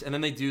celebrates, and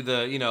then they do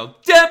the,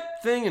 dip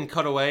thing and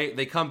cut away.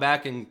 They come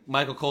back, and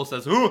Michael Cole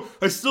says, "Oh,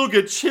 I still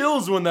get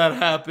chills when that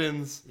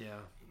happens."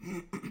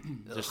 Yeah.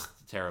 Just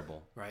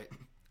terrible. Right.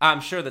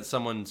 I'm sure that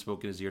someone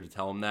spoke in his ear to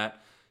tell him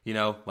that,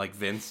 like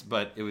Vince,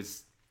 but it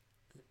was...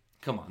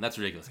 Come on, that's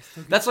ridiculous.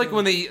 That's like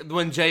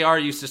when JR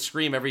used to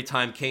scream every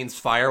time Kane's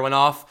fire went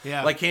off.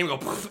 Yeah. Like Kane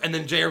would go, "Poof," and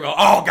then JR would go,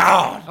 "Oh,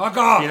 God." Oh,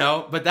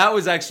 God. But that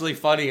was actually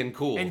funny and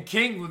cool. And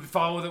King would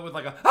follow with it with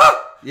like a,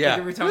 ah! Yeah. Like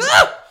every time.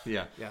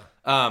 Yeah.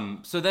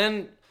 Yeah. So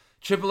then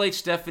Triple H,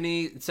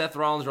 Stephanie, and Seth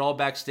Rollins are all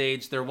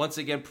backstage. They're once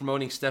again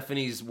promoting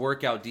Stephanie's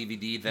workout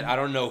DVD that I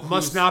don't know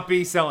Must not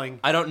be selling.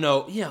 I don't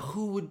know. Yeah,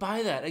 who would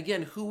buy that?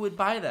 Again, who would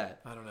buy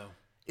that? I don't know.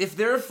 If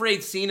they're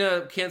afraid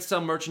Cena can't sell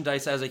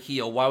merchandise as a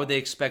heel, why would they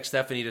expect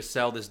Stephanie to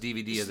sell this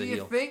DVD as a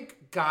heel? Do you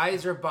think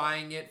guys are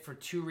buying it for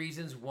 2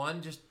 reasons?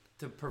 One, just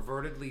to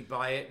pervertedly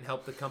buy it and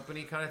help the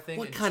company kind of thing.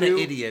 What and kind of 2,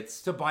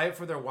 idiots? To buy it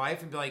for their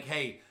wife and be like,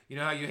 hey, you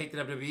know how you hate the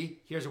WWE?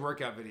 Here's a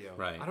workout video.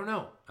 Right. I don't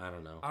know. I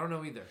don't know. I don't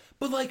know either.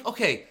 But like,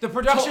 okay. The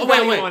production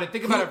value on it,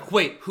 think who, about it.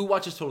 Wait, who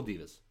watches Total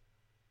Divas?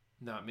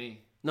 Not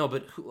me. No,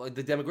 but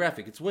the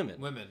demographic, it's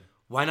women. Women.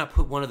 Why not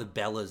put one of the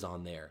Bellas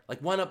on there? Like,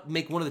 why not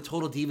make one of the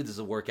Total Divas as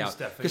a workout?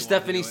 Because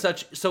Stephanie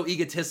Stephanie's so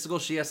egotistical,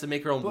 she has to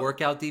make her own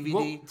workout DVD.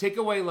 Well, take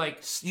away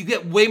like... You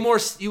get way more.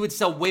 You would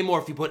sell way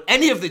more if you put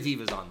any of the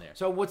divas on there.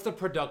 So what's the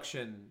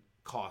production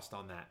cost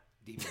on that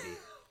DVD?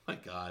 My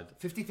God,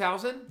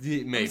 50,000? Maybe.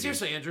 I mean,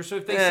 seriously, Andrew. So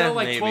if they sell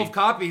like maybe. 12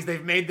 copies,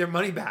 they've made their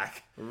money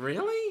back.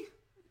 Really?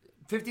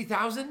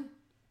 50,000?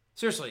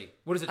 Seriously,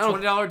 what is it? I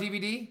don't- $20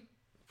 DVD?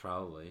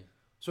 Probably.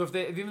 So if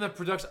even the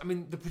production, I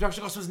mean, the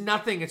production cost was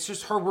nothing. It's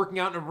just her working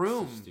out in a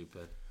room.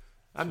 Stupid.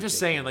 I'm just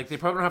saying, like, they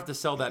probably don't have to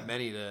sell that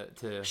many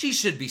to. She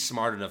should be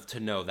smart enough to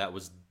know that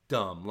was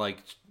dumb. Like,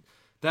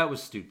 that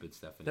was stupid,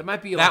 Stephanie. That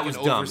might be that like was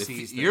an dumb.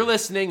 overseas If you're thing.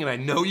 listening, and I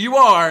know you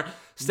are,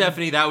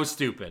 Stephanie, that was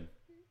stupid.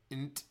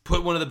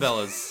 Put one of the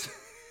Bellas.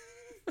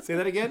 Say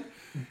that again,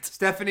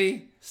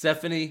 Stephanie.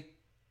 Stephanie,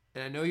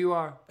 And I know you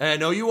are. and I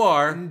know you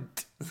are.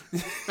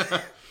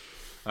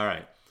 All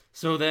right.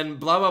 So then,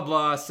 blah, blah,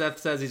 blah. Seth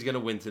says he's going to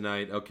win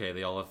tonight. Okay,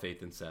 they all have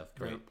faith in Seth.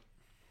 Great.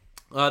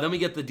 Then we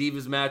get the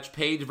Divas match.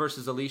 Paige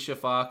versus Alicia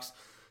Fox.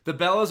 The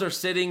Bellas are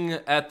sitting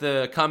at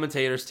the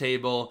commentators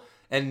table,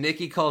 and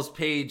Nikki calls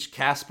Paige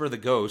Casper the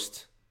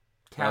Ghost.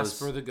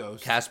 Casper the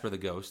Ghost. Casper the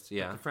Ghost,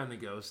 yeah. The friendly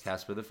ghost.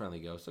 Casper the Friendly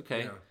Ghost.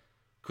 Okay. Yeah.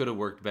 Could have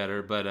worked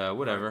better, but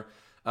whatever.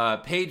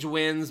 Paige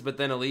wins, but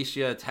then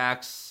Alicia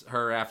attacks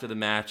her after the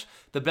match.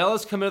 The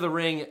Bellas come into the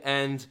ring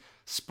and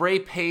spray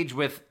Paige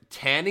with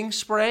tanning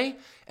spray.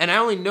 And I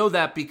only know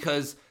that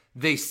because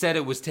they said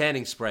it was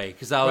tanning spray.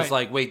 Because I was Right.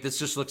 like, wait, this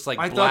just looks like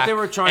I black thought they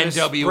were trying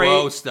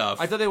NWO to spray,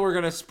 stuff. I thought they were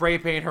gonna spray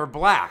paint her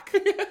black.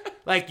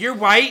 Like, you're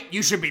white,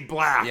 you should be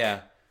black.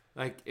 Yeah.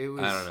 Like it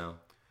was. I don't know.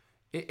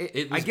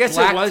 It was I guess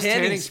black it was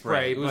tanning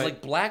spray. It was but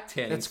like black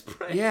tanning it's,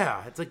 spray.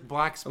 yeah, it's like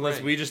black spray.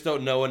 Unless we just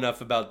don't know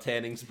enough about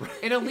tanning spray.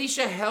 And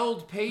Alicia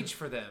held Paige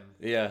for them.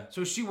 Yeah.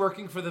 So is she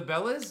working for the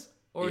Bellas?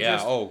 Or Yeah.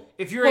 just, Oh.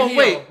 if you're Well, a heel,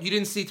 wait. You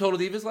didn't see Total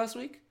Divas last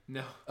week?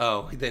 No.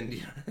 Oh,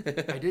 then.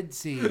 I did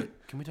see.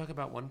 Can we talk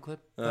about one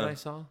clip that I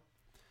saw?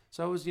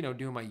 So I was,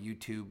 doing my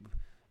YouTube,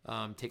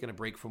 taking a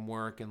break from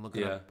work and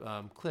looking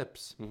up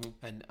clips,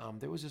 and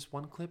there was this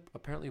one clip.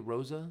 Apparently,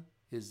 Rosa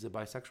is a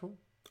bisexual,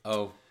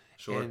 Oh,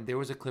 sure. and there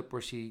was a clip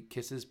where she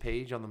kisses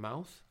Paige on the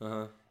mouth,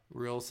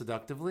 real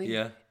seductively.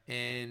 Yeah.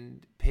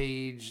 And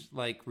Paige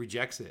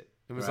rejects it.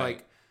 It was Right.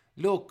 like,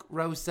 "Look,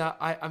 Rosa,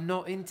 I'm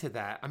not into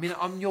that. I mean,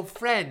 I'm your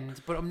friend,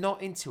 but I'm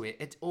not into it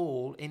at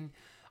all, and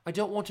I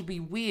don't want to be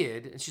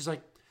weird." And she's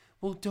like,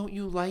 "Well, don't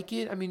you like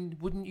it? I mean,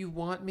 wouldn't you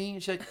want me?"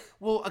 And she's like,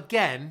 "Well,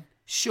 again,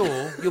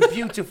 sure, you're a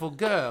beautiful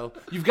girl.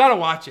 You've got to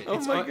watch it." Oh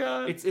my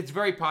God. It's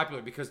very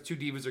popular because two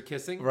divas are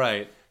kissing.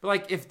 Right.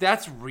 But if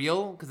that's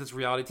real, because it's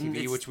reality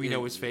TV, which we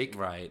know is fake.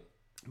 Right.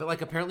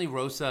 But apparently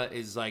Rosa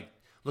is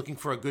looking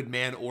for a good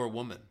man or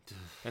woman,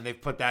 and they've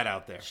put that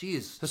out there. She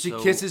is So she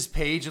so kisses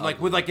Paige and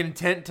with an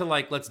intent to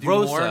let's do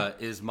Rosa more.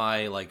 is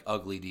my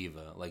ugly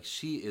diva.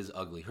 She is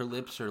ugly. Her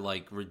lips are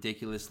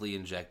ridiculously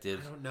injected.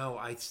 I don't know.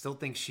 I still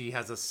think she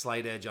has a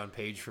slight edge on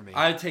Paige for me.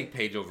 I'd take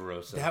Paige over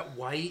Rosa. That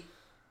white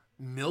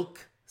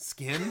milk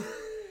skin.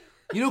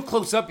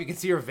 Close up you can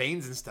see her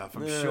veins and stuff.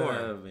 I'm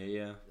sure.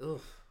 Yeah.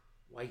 Ugh,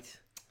 white.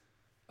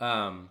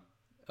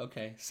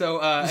 Okay. So,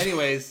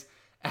 anyways,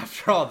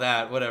 after all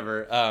that,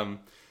 whatever.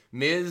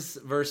 Miz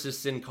versus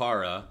Sin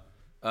Cara.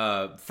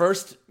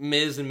 First,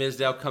 Miz and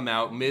Mizdow come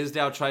out.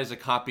 Mizdow tries to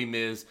copy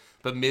Miz,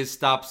 but Miz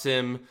stops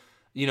him,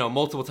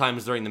 multiple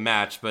times during the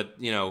match. But,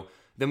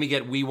 then we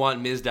get "We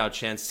Want Mizdow"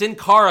 chants. Sin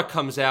Cara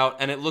comes out,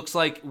 and it looks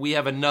like we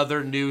have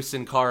another new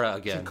Sin Cara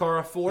again. Sin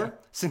Cara 4?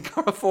 Sin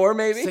Cara 4,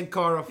 maybe? Sin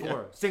Cara 4.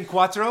 Yeah. Sin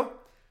Cuatro?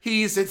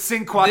 Did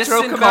Sin Cuatro this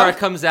Sin Cara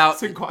comes out.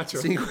 Sin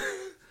Cuatro.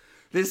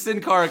 This Sin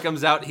Cara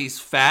comes out. He's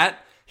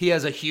fat. He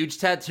has a huge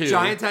tattoo.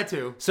 Giant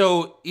tattoo.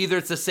 So either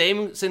it's the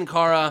same Sin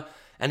Cara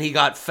and he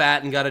got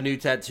fat and got a new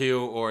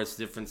tattoo, or it's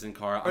different Sin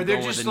Cara. I'm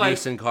going with the new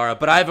Sin Cara.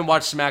 But I haven't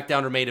watched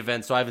SmackDown or Main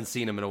Event, so I haven't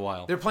seen him in a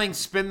while. They're playing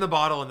Spin the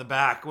Bottle in the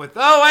back with,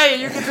 oh,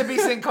 hey, you get to be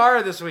Sin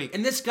Cara this week.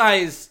 And this guy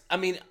is,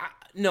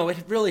 no, it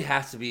really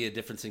has to be a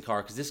different Sin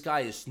Cara because this guy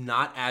is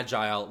not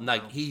agile.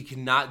 Like, he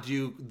cannot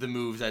do the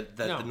moves that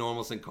the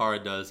normal Sin Cara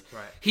does.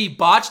 Right. He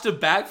botched a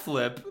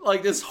backflip,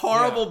 like this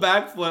horrible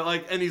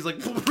backflip, and he's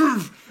like,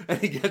 and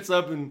he gets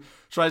up and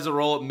tries to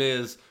roll up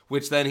Miz,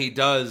 which then he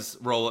does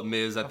roll up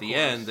Miz at the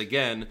end.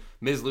 Again,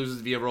 Miz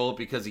loses via roll up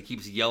because he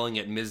keeps yelling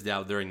at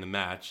Mizdow during the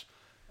match,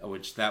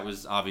 which that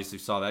was obviously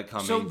saw that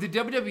coming. So the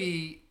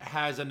WWE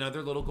has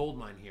another little gold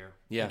mine here.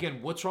 Yeah. Again,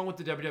 what's wrong with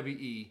the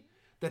WWE?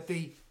 That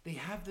they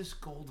have this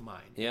gold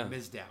mine,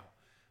 Mizdow.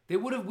 We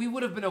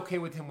would have been okay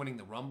with him winning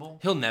the Rumble.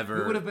 He'll never.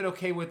 We would have been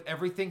okay with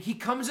everything. He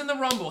comes in the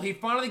Rumble. He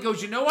finally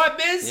goes, you know what,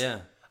 Miz? Yeah.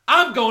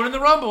 I'm going in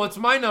the Rumble. It's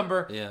my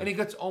number. Yeah. And he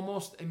gets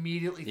almost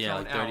immediately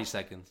thrown out. 30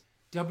 seconds.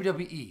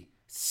 WWE,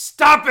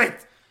 stop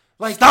it!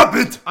 Stop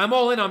it! I'm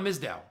all in on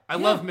Mizdow. I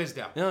love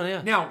Mizdow. Oh,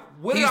 yeah. Now,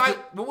 what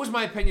was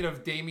my opinion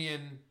of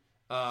Damian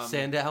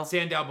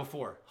Sandow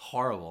before?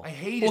 Horrible. I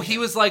hated him. He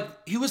was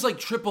like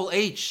Triple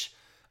H.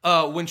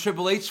 When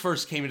Triple H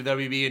first came to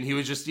WWE, and he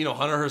was just,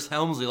 Hunter Hearst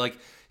Helmsley, like,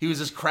 he was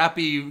this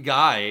crappy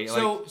guy.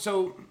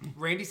 So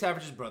Randy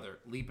Savage's brother,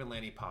 Leap and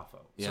Lanny Poffo.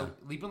 Yeah. So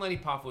Leap and Lanny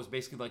Poffo was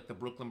basically like the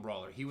Brooklyn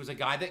Brawler. He was a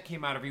guy that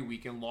came out every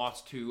week and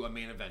lost to a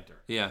main eventer.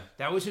 Yeah.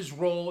 That was his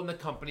role in the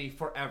company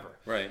forever.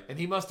 Right. And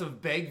he must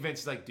have begged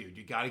Vince, like, dude,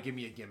 you got to give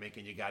me a gimmick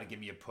and you got to give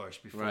me a push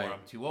before I'm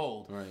too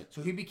old. Right.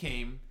 So he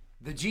became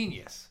the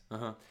Genius.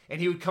 Uh-huh.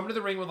 And he would come to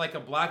the ring with like a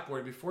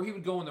blackboard. Before he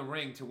would go in the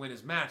ring to win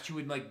his match, he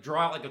would like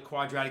draw out like a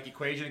quadratic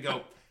equation and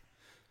go,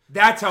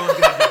 that's how I'm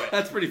going to do it.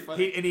 That's pretty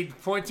funny. And he'd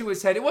point to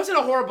his head. It wasn't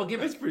a horrible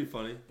gimmick. It's pretty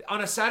funny.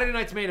 On a Saturday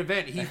night's main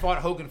event, he fought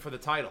Hogan for the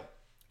title.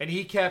 And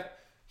he kept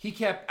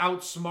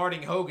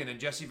outsmarting Hogan, and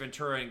Jesse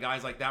Ventura and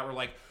guys like that were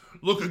like,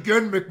 look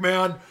again,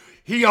 McMahon.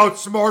 He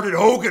outsmarted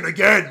Hogan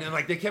again. And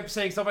like they kept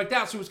saying stuff like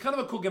that. So it was kind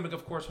of a cool gimmick.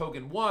 Of course,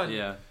 Hogan won.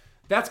 Yeah.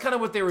 That's kind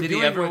of what they were doing. Did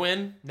he ever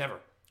win? Never.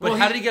 But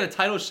how did he get a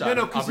title shot?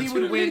 No, because he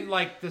would win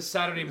like the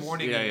Saturday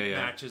morning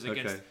matches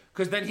against. Okay.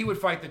 Because then he would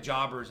fight the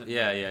jobbers. And,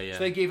 Yeah. So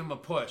they gave him a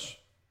push.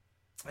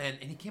 And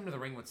he came to the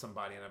ring with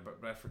somebody,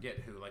 but I forget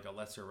who, like a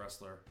lesser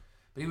wrestler.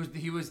 But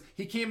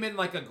he came in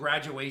like a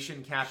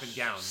graduation cap and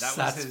gown.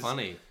 That's his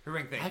funny.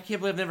 Ring thing. I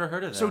can't believe I've never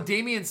heard of that. So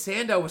Damian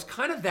Sandow was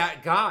kind of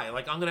that guy.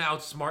 Like, I'm gonna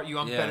outsmart you.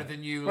 I'm better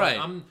than you. Like,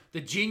 I'm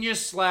the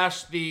genius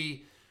 /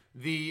 the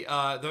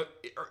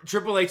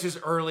Triple H's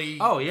early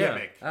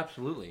gimmick.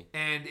 Absolutely.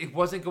 And it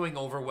wasn't going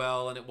over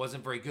well, and it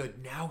wasn't very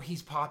good. Now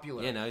he's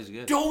popular. Yeah, now he's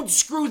good. Don't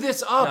screw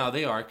this up. No,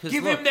 they are.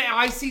 Give him the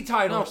IC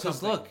title. No,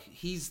 because look,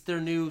 he's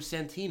their new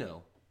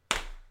Santino.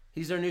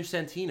 He's their new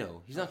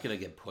Santino. He's not going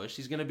to get pushed.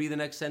 He's going to be the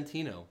next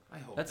Santino. I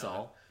hope That's not.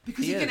 all.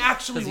 Because he can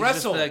actually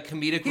wrestle. He's just the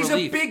comedic He's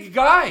relief. a big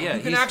guy Yeah,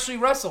 who can actually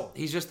wrestle.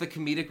 He's just the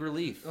comedic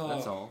relief.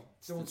 That's all.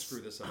 Don't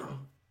screw this up.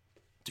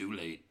 Too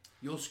late.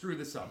 You'll screw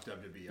this up,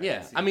 WWE.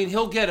 Yeah, I mean,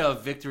 he'll get a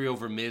victory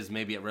over Miz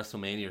maybe at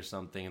WrestleMania or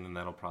something, and then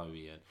that'll probably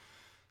be it.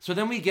 So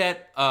then we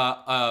get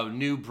a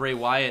new Bray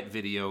Wyatt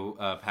video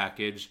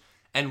package,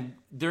 and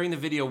during the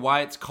video,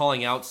 Wyatt's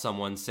calling out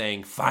someone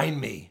saying,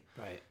 "Find me."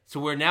 Right.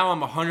 So I'm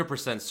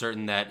 100%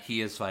 certain that he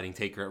is fighting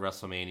Taker at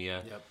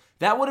WrestleMania. Yep.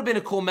 That would have been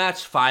a cool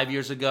match 5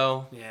 years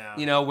ago.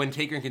 Yeah. When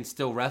Taker can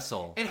still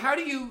wrestle. And how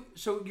do you...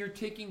 So you're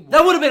taking...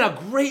 That would have been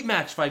a great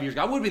match 5 years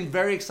ago. I would have been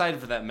very excited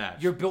for that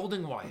match. You're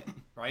building Wyatt,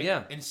 right?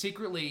 Yeah. And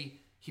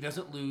secretly, he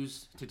doesn't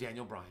lose to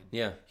Daniel Bryan.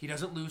 Yeah. He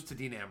doesn't lose to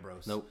Dean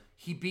Ambrose. Nope.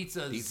 He beats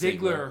a Beats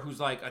Ziggler,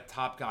 who's like a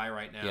top guy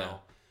right now. Yeah.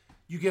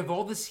 You give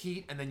all this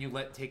heat, and then you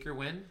let Taker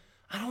win?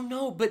 I don't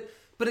know, but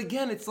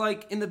again, it's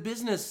like in the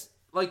business...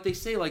 Like they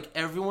say, like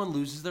everyone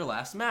loses their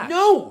last match.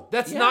 No,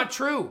 that's not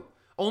true.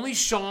 Only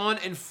Shawn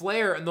and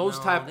Flair and those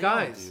type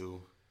guys.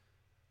 Do.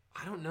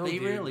 I don't know. They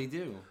dude. rarely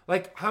do.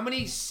 Like, how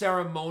many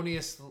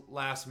ceremonious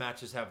last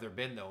matches have there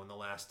been though in the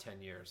last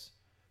 10 years?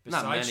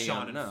 Besides Not many.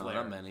 Shawn and Flair,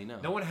 not many.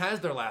 No. No one has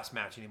their last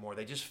match anymore.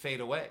 They just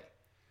fade away.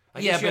 I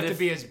Yeah, guess you but have to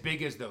be as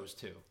big as those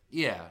two.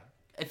 Yeah,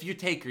 if you're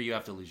Taker, you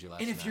have to lose your last.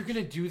 And if match. you're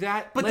gonna do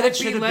that, but let that it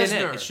should be have been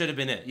Lesnar. it. It should have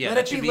been it. Yeah, let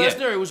that it be should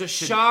Lesnar. It was a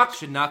shock.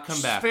 Should not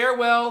come back.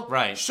 Farewell.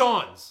 Right.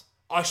 Shawn's.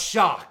 A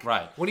shock.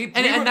 Right. Maybe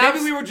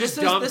that's, we were just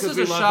this dumb is because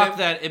we a love shock him.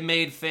 that it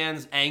made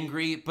fans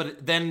angry,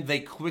 but then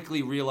they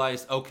quickly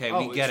realized, okay,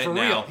 we get it's it for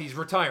now. real. He's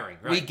retiring.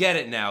 Right? We get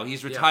it now.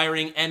 He's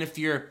retiring, and if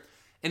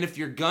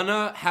you're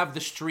gonna have the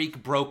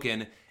streak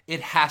broken,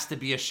 it has to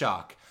be a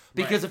shock.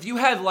 Because if you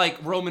had like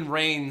Roman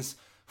Reigns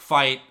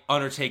fight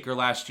Undertaker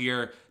last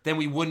year, then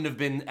we wouldn't have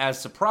been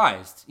as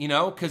surprised, you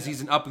know, because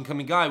he's an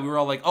up-and-coming guy. We were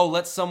all like, oh,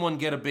 let someone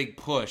get a big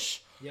push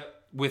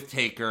with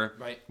Taker.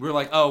 Right. We were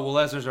like, oh, well,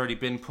 Lesnar's already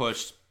been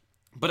pushed.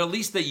 But at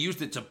least they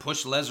used it to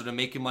push Lesnar to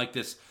make him like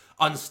this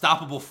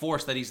unstoppable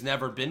force that he's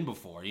never been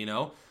before, you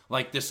know?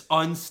 Like this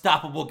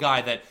unstoppable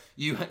guy that,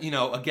 you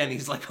know, again,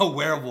 he's like a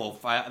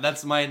werewolf.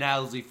 That's my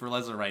analogy for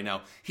Lesnar right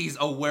now. He's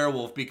a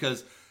werewolf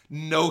because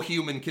no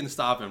human can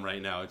stop him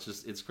right now.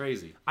 It's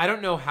crazy. I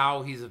don't know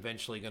how he's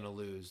eventually going to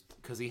lose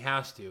because he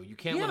has to. You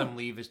can't let him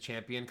leave as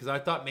champion because I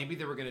thought maybe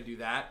they were going to do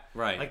that.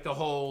 Right. Like the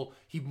whole,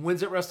 he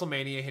wins at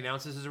WrestleMania, he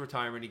announces his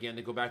retirement again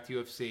to go back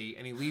to UFC,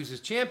 and he leaves as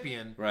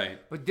champion. Right.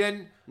 But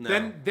then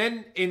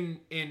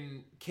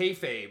in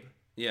kayfabe,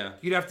 Yeah.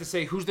 you'd have to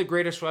say, who's the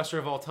greatest wrestler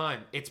of all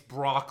time? It's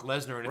Brock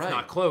Lesnar, and it's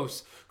not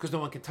close because no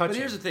one can touch him. But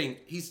here's the thing.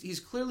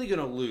 He's clearly going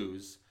to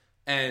lose,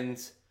 and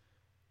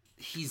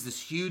he's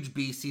this huge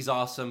beast. He's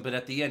awesome, but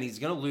at the end, he's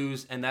going to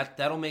lose, and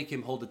that'll make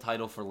him hold the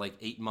title for like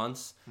 8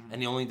 months,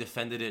 and he only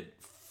defended it.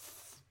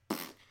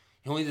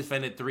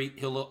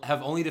 He'll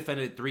have only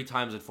defended it 3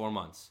 times in 4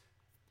 months.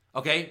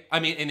 Okay? I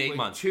mean, in 8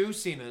 months. 2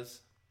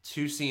 Cenas.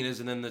 2 Cenas,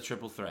 and then the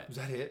triple threat. Is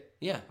that it?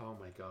 Yeah. Oh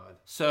my God.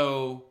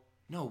 So,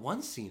 no,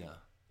 1 Cena.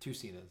 2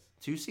 Cenas.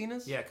 2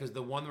 Cenas? Yeah, because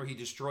the one where he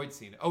destroyed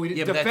Cena. Oh, he didn't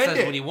Yeah, but defend that it.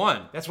 says when he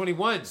won. That's when he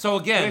won. So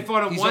again, They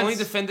fought him he's once. only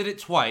defended it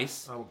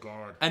twice. Oh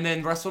God. And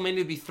then WrestleMania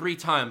would be 3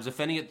 times.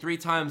 Defending it 3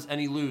 times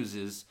and he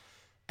loses.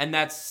 And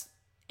that's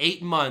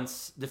 8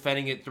 months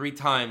defending it 3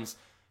 times.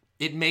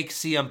 It makes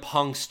CM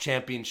Punk's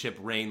championship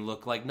reign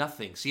look like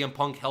nothing. CM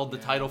Punk held the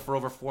title for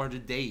over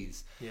 400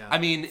 days. Yeah. I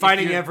mean,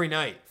 fighting every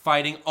night.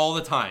 Fighting all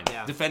the time.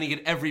 Yeah. Defending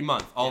it every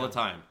month, all the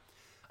time.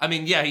 I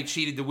mean, yeah, he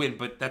cheated to win,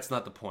 but that's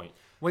not the point.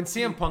 When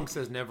CM Punk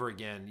says never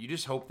again, you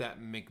just hope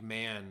that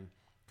McMahon,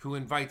 who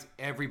invites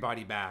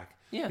everybody back,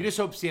 you just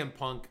hope CM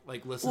Punk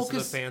like listens to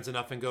the fans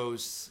enough and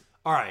goes,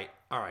 all right,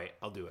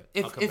 I'll do it.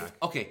 I'll come back.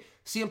 Okay,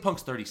 CM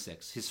Punk's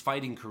 36. His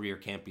fighting career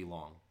can't be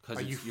long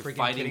because you're freaking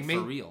fighting kidding me?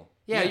 for real.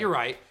 Yeah, you're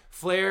right.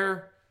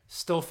 Flair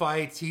still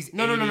fights. He's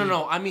No. 80.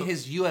 I mean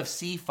his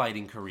UFC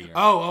fighting career.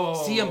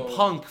 Oh. CM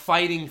Punk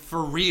fighting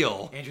for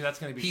real. Andrew, that's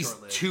going to be He's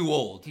short-lived. too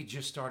old. He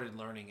just started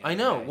learning it. I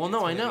know. today. Well, no,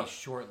 It's I gonna know. be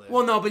short-lived.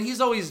 Well, no, but he's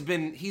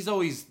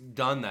always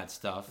done that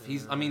stuff.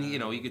 I mean, you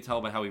know, you could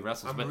tell by how he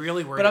wrestles. I'm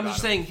really worried But I'm about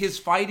just him. saying his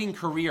fighting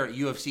career at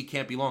UFC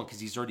can't be long because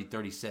he's already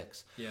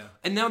 36. Yeah.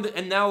 And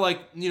now, like,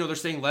 you know, they're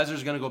saying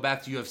Lesnar's going to go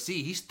back to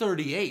UFC. He's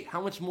 38.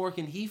 How much more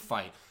can he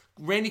fight?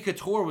 Randy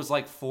Couture was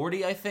like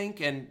 40, I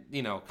think, and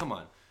you know, come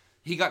on,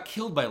 he got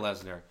killed by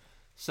Lesnar.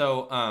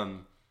 So,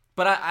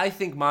 but I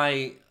think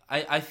my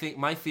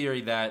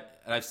theory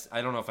that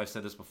I don't know if I've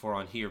said this before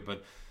on here,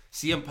 but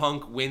CM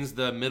Punk wins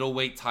the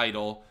middleweight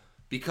title,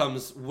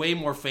 becomes way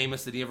more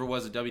famous than he ever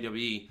was at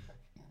WWE,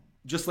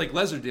 just like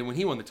Lesnar did when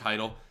he won the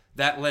title.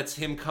 That lets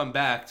him come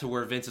back to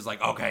where Vince is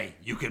like, okay,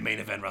 you can main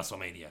event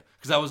WrestleMania,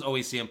 because that was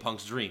always CM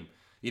Punk's dream.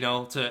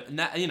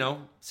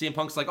 CM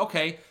Punk's like,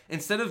 okay,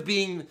 instead of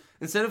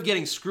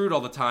getting screwed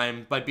all the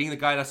time by being the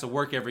guy that has to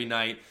work every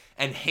night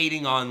and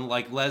hating on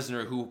like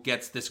Lesnar who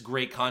gets this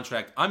great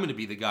contract, I'm going to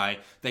be the guy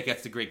that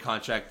gets the great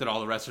contract that all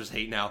the wrestlers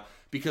hate now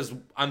because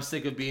I'm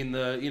sick of being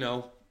bullied.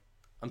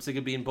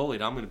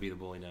 I'm going to be the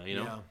bully now, you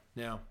know?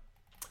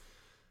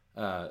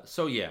 Yeah.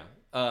 So yeah.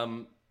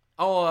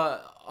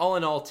 All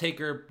in all,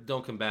 Taker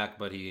don't come back,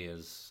 but he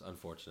is,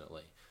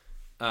 unfortunately.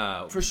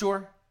 For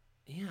sure.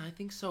 Yeah, I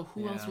think so.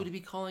 Who else would he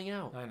be calling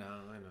out? I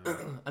know.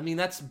 I mean,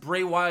 that's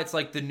Bray Wyatt's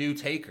like the new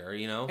Taker,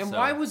 you know? And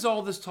why was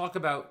all this talk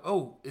about,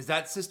 is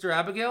that Sister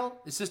Abigail?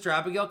 Is Sister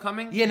Abigail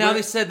coming? Yeah, now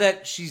they said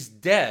that she's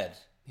dead.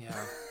 Yeah.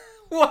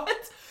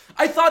 What?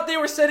 I thought they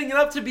were setting it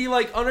up to be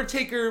like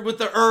Undertaker with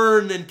the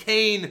urn and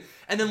Kane,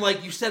 and then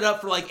like you set it up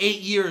for like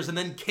 8 years, and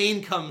then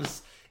Kane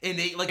comes in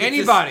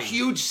anybody. This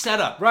huge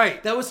setup.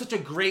 Right. That was such a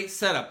great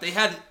setup. They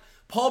had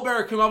Paul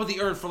Bearer come up with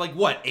the urn for like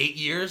what, 8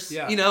 years?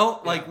 Yeah. You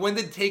know? Like when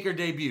did Taker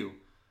debut?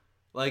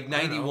 Like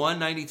 91,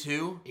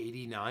 92?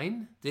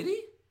 89? Did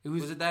he?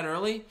 Was it that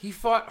early? He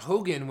fought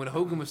Hogan when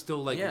Hogan was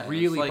still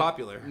really like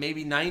popular.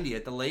 Maybe 90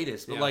 at the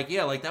latest. But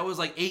that was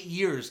like 8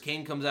 years.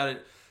 Kane comes out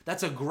at.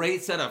 That's a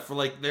great setup for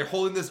like they're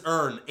holding this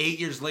urn. 8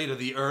 years later,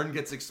 the urn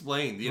gets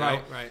explained. You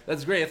know? Right.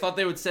 That's great. I thought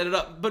they would set it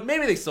up, but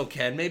maybe they still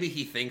can. Maybe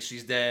he thinks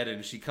she's dead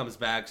and she comes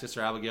back, Sister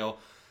Abigail.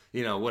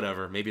 You know,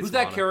 whatever. Maybe it's who's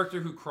that Lana. character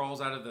who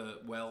crawls out of the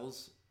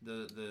wells?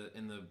 The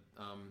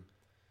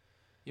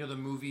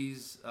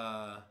movies.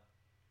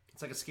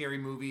 It's like a scary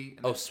movie.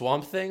 Oh,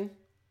 Swamp Thing.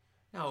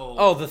 No.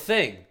 Oh, The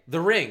Thing. The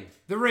Ring.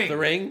 The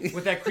Ring.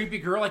 With that creepy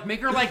girl. Like, make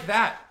her like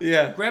that.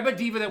 Yeah. Grab a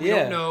diva that we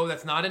don't know,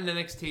 that's not in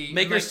NXT.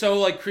 Make her so,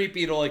 like,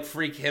 creepy it'll, like,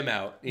 freak him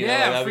out. You know?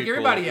 That'd freak be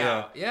cool. everybody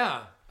out.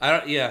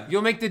 Yeah.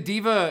 You'll make the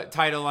diva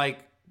title, like,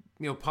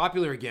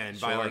 popular again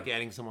by, like,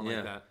 adding someone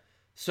like that.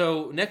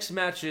 So, next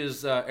match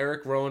is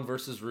Eric Rowan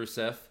versus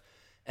Rusev.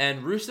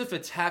 And Rusev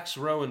attacks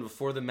Rowan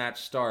before the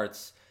match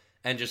starts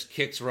and just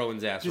kicks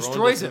Rowan's ass.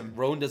 Destroys him.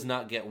 Rowan does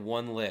not get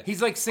one lick.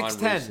 He's like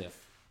 6'10".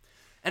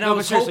 And I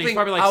was hoping,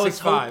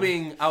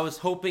 I was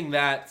hoping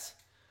that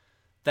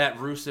that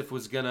Rusev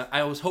was gonna.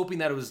 I was hoping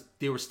that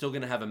they were still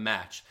gonna have a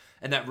match,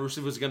 and that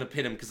Rusev was gonna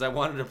pin him because I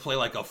wanted to play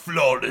like a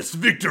flawless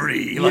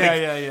victory,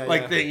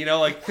 thing, you know,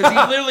 like because he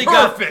literally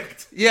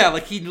Perfect.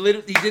 he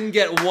didn't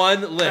get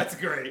one lift. That's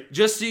great.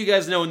 Just so you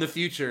guys know, in the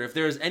future, if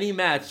there's any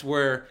match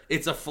where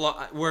it's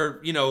where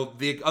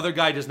the other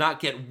guy does not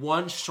get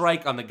one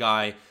strike on the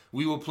guy,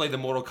 we will play the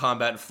Mortal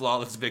Kombat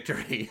flawless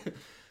victory.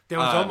 There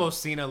was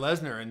almost Cena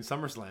Lesnar in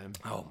SummerSlam.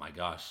 Oh my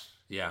gosh,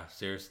 yeah,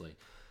 seriously.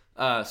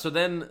 So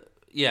then.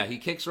 Yeah, he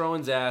kicks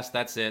Rowan's ass.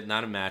 That's it.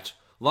 Not a match.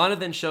 Lana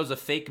then shows a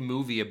fake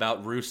movie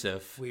about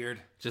Rusev. Weird.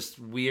 Just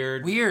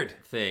weird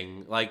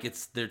thing. Like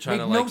they're trying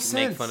to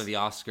make fun of the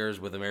Oscars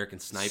with American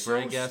Sniper, So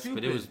I guess.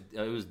 stupid.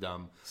 But it was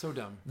dumb. So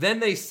dumb. Then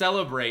they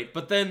celebrate,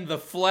 but then the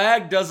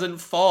flag doesn't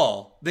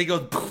fall. They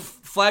go,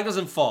 flag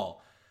doesn't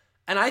fall.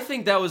 And I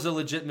think that was a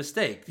legit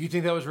mistake. You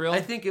think that was real?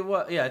 I think it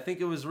was. Yeah, I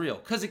think it was real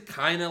because it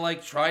kind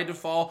of tried to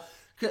fall.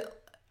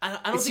 I don't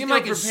it think seemed they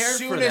like were as prepared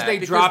soon for as that, they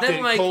because dropped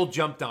then, it, Cole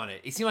jumped on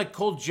it. It seemed like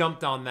Cole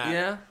jumped on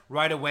that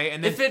right away.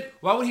 And then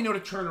why would he know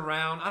to turn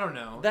around? I don't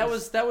know. That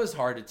was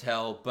hard to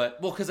tell,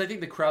 because I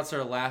think the crowd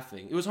started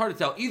laughing. It was hard to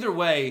tell. Either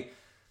way,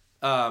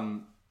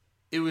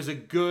 it was a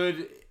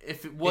good.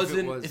 If it was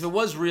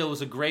real, it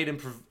was a great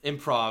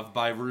improv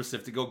by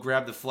Rusev to go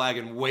grab the flag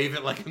and wave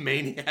it like a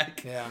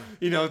maniac. Yeah,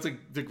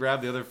 to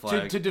grab the other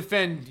flag. To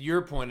defend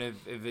your point,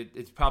 if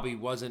it probably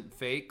wasn't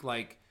fake,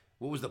 like.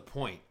 What was the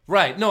point?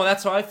 Right. No,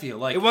 that's how I feel.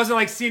 Like it wasn't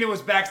like Cena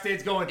was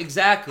backstage going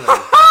exactly.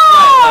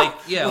 Right.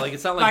 Like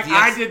it's not like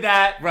I did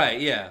that.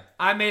 Right. Yeah.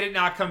 I made it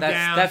not come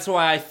down. That's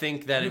why I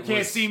think that you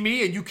can't see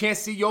me and you can't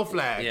see your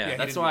flag. Yeah.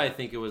 That's why I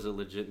think it was a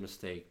legit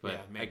mistake, but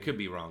I could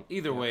be wrong.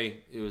 Either way,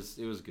 it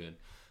was good.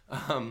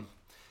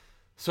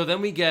 So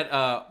then we get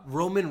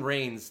Roman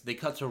Reigns. They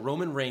cut to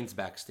Roman Reigns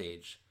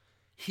backstage.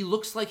 He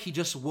looks like he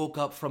just woke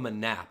up from a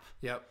nap.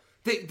 Yep.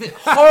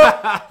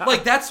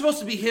 That's supposed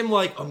to be him.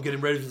 Like I'm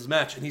getting ready for this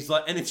match, and he's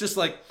like, and it's just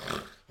like,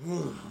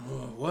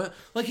 what?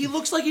 Like he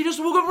looks like he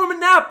just woke up from a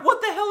nap. What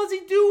the hell is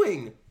he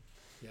doing?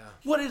 Yeah.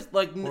 What is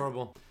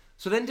horrible?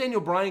 So then Daniel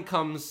Bryan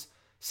comes,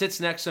 sits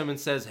next to him, and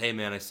says, "Hey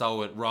man, I saw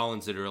what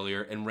Rollins did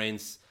earlier." And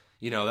Reigns,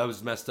 that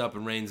was messed up.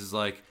 And Reigns is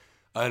like,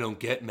 "I don't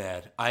get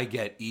mad. I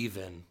get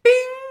even." Bing,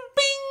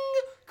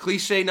 bing.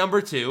 Cliche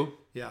number 2.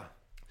 Yeah.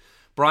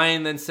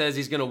 Bryan then says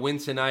he's gonna win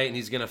tonight, and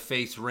he's gonna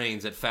face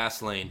Reigns at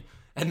Fastlane.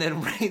 And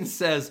then Reigns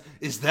says,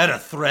 "Is that a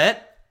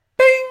threat?"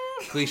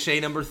 Bing!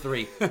 Cliche number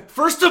 3.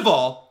 First of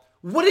all,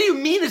 what do you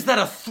mean, is that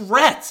a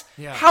threat?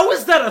 Yeah. How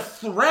is that a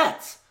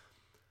threat?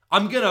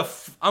 I'm gonna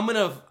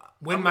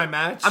win my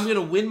match? I'm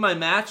gonna win my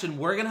match and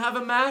we're gonna have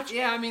a match?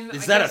 Yeah, I mean...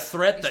 Is that a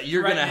threat that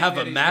you're gonna have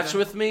a match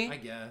with me? I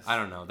guess. I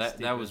don't know.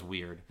 That was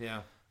weird.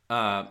 Yeah.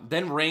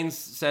 Then Reigns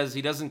says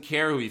he doesn't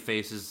care who he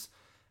faces,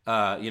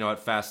 at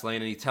Fastlane,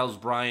 and he tells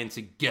Bryan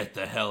to get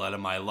the hell out of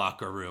my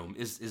locker room.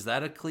 Is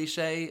that a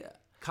cliche?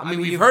 I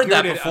mean, we've heard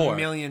that before. A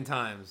million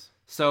times.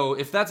 So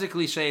if that's a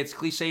cliche, it's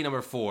cliche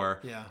number 4.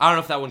 Yeah. I don't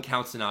know if that one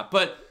counts or not.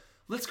 But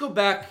let's go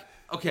back.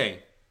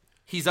 Okay.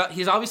 He's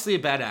obviously a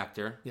bad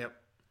actor. Yep.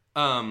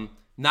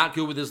 Not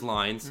good with his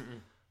lines.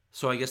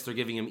 So I guess they're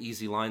giving him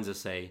easy lines to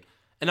say.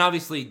 And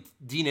obviously,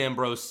 Dean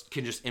Ambrose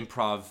can just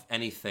improv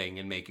anything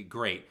and make it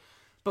great.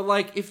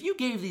 But, if you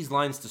gave these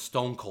lines to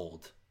Stone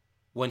Cold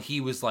when he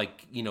was,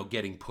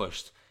 getting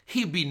pushed,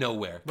 he'd be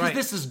nowhere. Because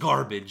this is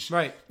garbage.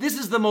 Right. This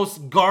is the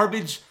most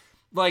garbage...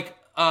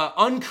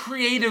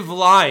 uncreative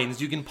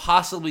lines you can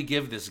possibly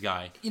give this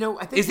guy.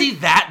 I think is he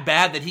that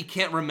bad that he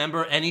can't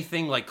remember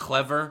anything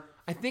clever?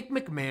 I think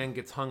McMahon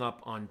gets hung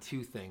up on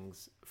 2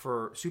 things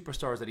for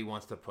superstars that he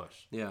wants to push.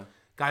 Yeah.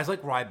 Guys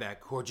like Ryback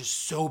who are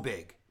just so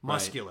big,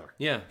 muscular. Right.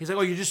 Yeah. He's like,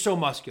 "Oh, you're just so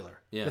muscular.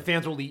 Yeah. The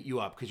fans will eat you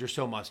up because you're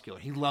so muscular."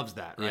 He loves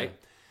that, right?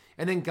 Yeah.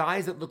 And then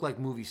guys that look like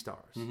movie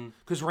stars.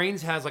 Because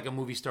Reigns has a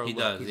movie star look.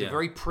 Does, He's a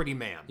very pretty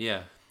man.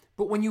 Yeah.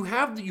 But when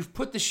you've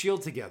put the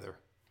Shield together,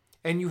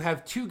 and you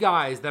have 2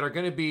 guys that are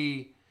going to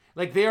be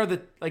they are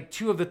the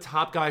 2 of the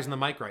top guys in the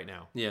mic right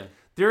now. Yeah.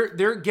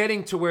 They're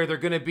getting to where they're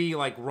going to be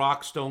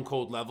Rock Stone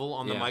Cold level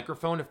on the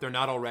microphone if they're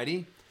not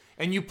already.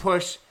 And you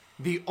push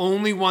the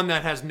only one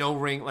that has no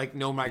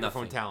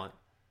microphone talent.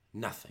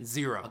 Nothing.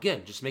 0.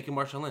 Again, just make him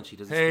Marshawn Lynch. He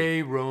doesn't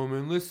Hey,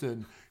 Roman,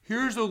 listen.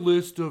 Here's a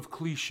list of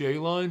cliche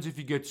lines if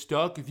you get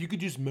stuck. If you could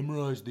just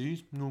memorize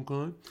these,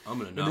 okay? I'm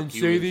going to knock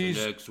you in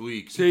for next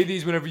week. Say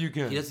these whenever you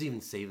can. He doesn't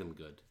even say them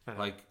good.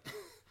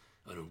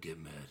 I don't get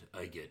mad.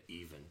 I get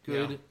even.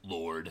 Good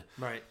Lord.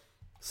 Right.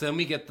 So then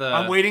we get the...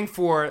 I'm waiting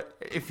for...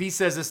 If he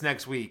says this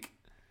next week,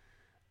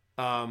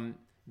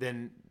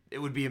 then it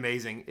would be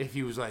amazing if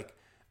he was like,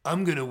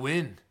 "I'm going to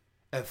win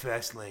at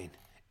Fastlane,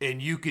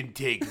 and you can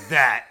take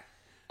that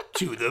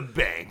to the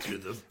bank."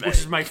 Which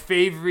is my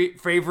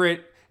favorite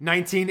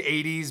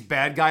 1980s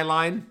bad guy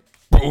line.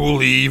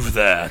 Believe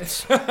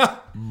that.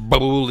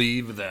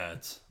 Believe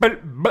that.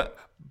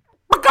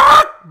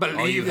 But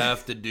all you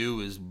have to do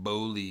is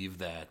believe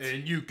that.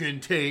 And you can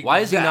take Why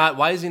is he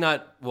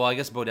not... Well, I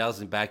guess Bo Dallas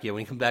isn't back yet.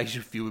 When he comes back, you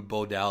should feud with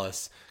Bo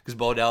Dallas. Because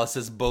Bo Dallas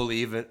says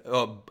believe it.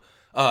 All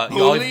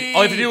you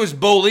have to do is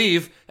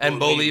believe and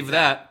believe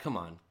that. Come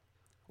on.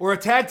 Or a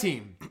tag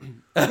team.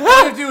 All you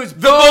have to do is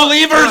The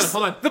Believers!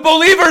 Hold on. The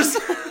Believers!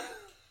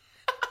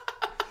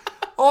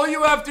 All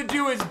you have to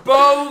do is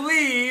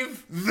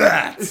believe.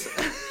 That.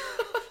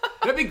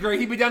 That'd be great.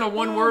 He'd be down to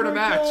one word a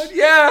match. God,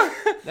 yeah.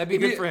 That'd be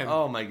good for him.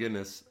 Oh, my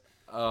goodness.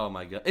 Oh,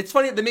 my God. It's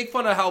funny. They make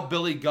fun of how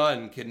Billy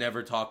Gunn can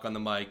never talk on the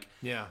mic.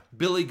 Yeah.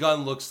 Billy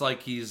Gunn looks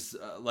like he's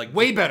like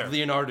way better.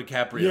 Leonardo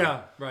DiCaprio.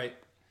 Yeah, right.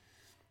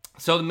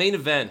 So the main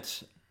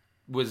event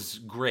was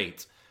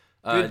great.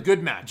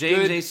 Good match.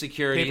 J&J Good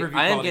Security. pay-per-view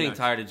I am quality getting match.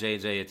 tired of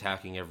J&J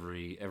attacking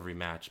every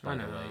match, by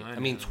the way. I I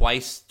mean, know.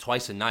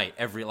 twice a night.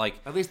 At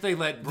least they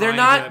let Brian They're do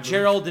not that move.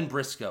 Gerald and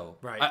Briscoe.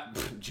 Right.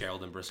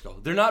 Gerald and Briscoe.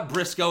 They're not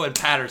Briscoe and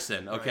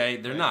Patterson, okay?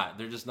 Right, They're right. not.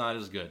 They're just not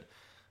as good.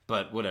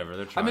 But whatever,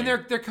 they're I trying. mean,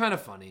 they're kind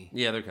of funny.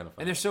 Yeah, they're kind of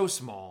fun. And they're so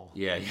small.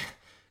 Yeah.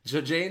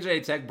 So J&J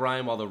attacked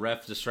Brian while the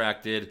ref's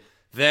distracted.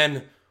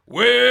 Then,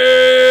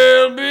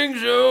 well, Big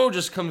Show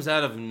just comes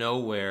out of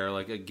nowhere.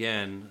 Like,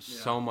 again,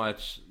 so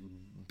much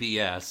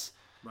BS.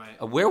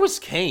 Right. Where was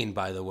Kane,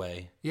 by the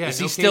way? Yeah,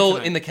 Is no he Kane still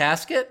tonight. in the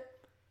casket?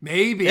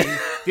 Maybe.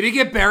 Did he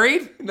get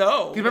buried?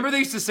 No. Do you remember they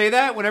used to say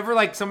that whenever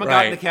like someone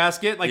got in the Right.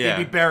 casket, like Yeah.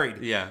 they'd be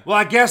buried? Yeah. Well,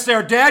 I guess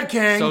they're dead,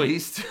 King. So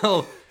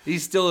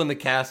he's still in the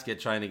casket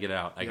trying to get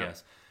out, I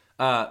guess.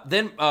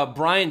 Then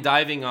Brian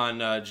diving on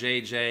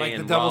JJ Like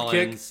and the double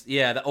Rollins.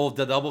 Yeah,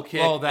 the double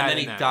kick. Well, that and then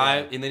he and that,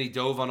 dived yeah. and then he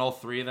dove on all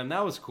three of them.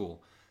 That was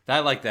cool. I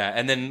like that.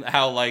 And then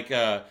how like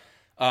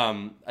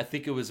I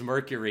think it was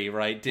Mercury,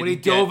 right? When he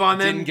dove on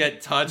them, didn't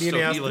get touched,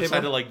 kneeling so off he the like, had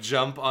table? to like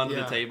jump onto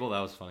Yeah. the table. That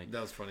was funny.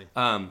 That was funny.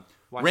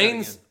 Watch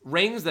that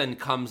Reigns then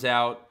comes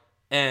out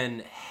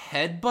and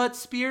headbutt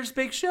Spears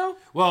Big Show.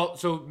 Well,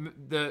 so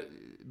the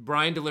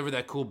Brian delivered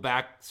that cool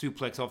back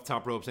suplex off the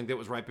top ropes. I think that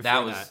was right before That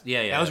that. was-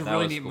 yeah, That was a that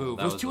really was neat cool. move.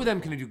 That Those was two of really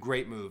them can do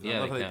great moves. Yeah, I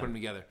love they how they can. put them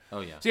together.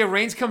 Oh, yeah. So yeah,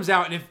 Reigns comes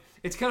out, and if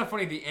it's kind of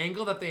funny, the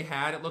angle that they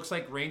had, it looks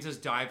like Reigns is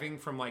diving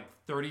from like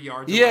 30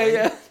 yards Yeah, away.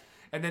 yeah.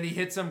 And then he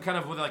hits him kind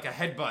of with like a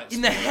headbutt.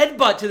 In the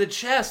headbutt to the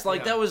chest,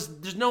 like Yeah.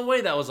 there's no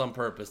way that was on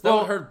purpose. That Well,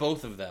 would hurt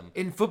both of them.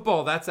 In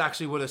football, that's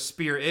actually what a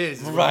spear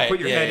is. When Right, You put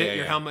your yeah, head, yeah, your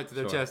yeah. helmet to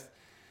their Sure. chest.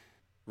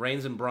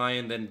 Reigns and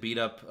Bryan then beat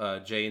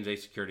up J&J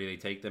Security. They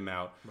take them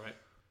out. Right.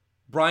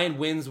 Bryan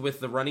wins with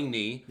the running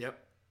knee. Yep.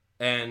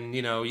 And,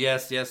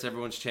 yes,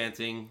 everyone's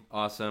chanting.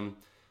 Awesome.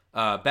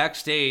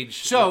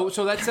 Backstage. So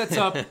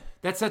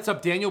that sets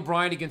up Daniel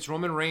Bryan against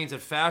Roman Reigns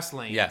at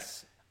Fastlane.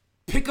 Yes.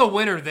 Pick a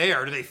winner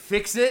there. Do they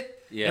fix it?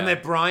 Yeah. And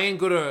let Bryan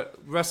go to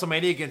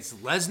WrestleMania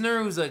against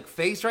Lesnar, who's like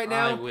face right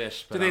now? I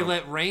wish, but Do they I don't-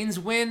 let Reigns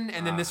win,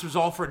 and then this was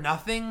all for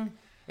nothing?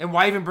 And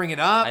why even bring it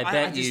up? I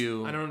bet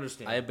you. I don't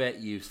understand. I bet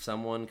you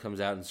someone comes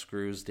out and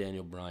screws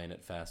Daniel Bryan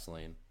at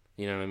Fastlane.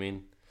 You know what I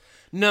mean?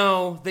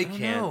 No, they can't.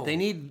 know. They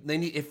need.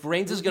 If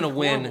Reigns is It would going to be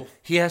win, horrible.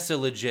 he has to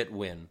legit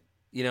win.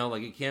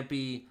 Like it can't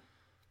be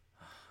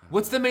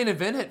What's the main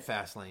event at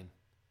Fastlane?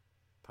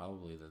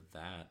 probably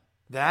that.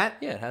 That?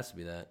 Yeah, it has to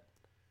be that.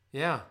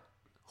 Yeah.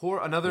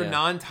 Another Yeah.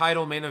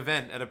 non-title main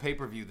event at a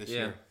pay-per-view this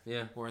year.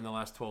 Yeah. Or in the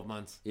last 12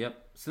 months.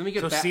 Yep. So let me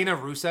get So back. Cena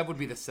Rusev would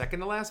be the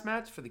second to last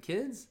match for the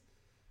kids?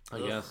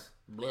 I guess.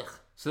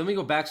 So then we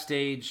go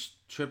backstage.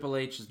 Triple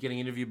H is getting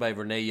interviewed by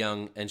Renee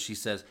Young, and she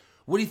says,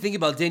 "What do you think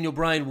about Daniel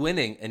Bryan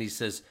winning?" And he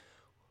says,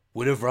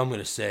 "Whatever I'm going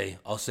to say,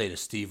 I'll say to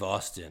Steve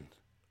Austin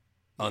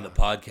on the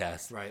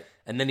podcast." Right.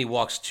 And then he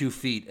walks 2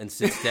 feet and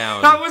sits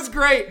down. That was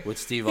great. With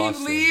Steve he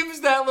Austin.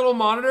 leaves that little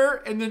monitor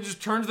and then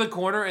just turns the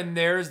corner, and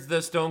there's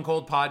the Stone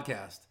Cold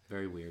podcast.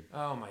 Very weird.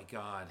 Oh, my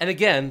God. And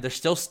again, they're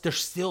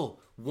still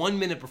 1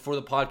 minute before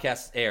the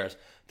podcast airs.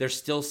 They're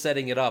still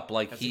setting it up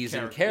like As a he's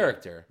in character.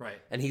 character.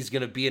 Right. And he's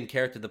going to be in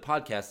character the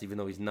podcast, even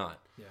though he's not.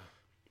 Yeah.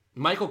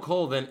 Michael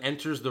Cole then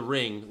enters the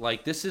ring.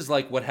 Like, this is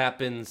like what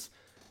happens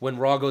when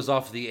Raw goes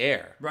off the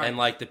air. Right. And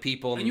like the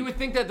people. And you would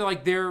think that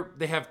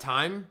they have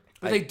time,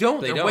 but they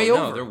don't. They're don't. way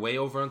No, over. they're way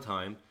over on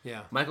time.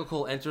 Yeah. Michael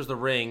Cole enters the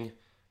ring,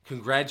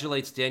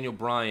 congratulates Daniel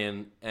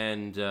Bryan,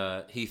 and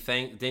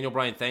Daniel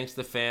Bryan thanks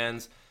the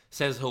fans,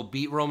 says he'll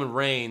beat Roman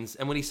Reigns,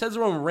 and when he says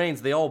Roman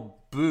Reigns, they all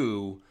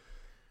boo.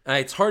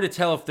 It's hard to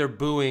tell if they're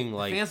booing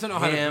like Fans don't know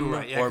how to him boo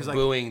right. Yeah, or 'cause, like,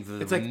 booing the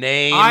it's like,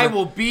 name. I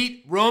will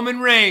beat Roman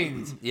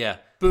Reigns. Yeah.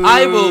 Boo.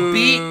 I will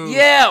beat,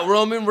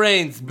 Roman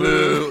Reigns.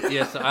 Boo.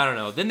 Yes, I don't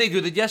know. Then they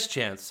do the yes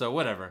chants, so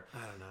whatever.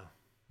 I don't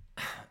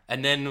know.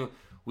 And then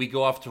we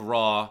go off to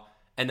Raw.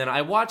 And then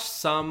I watched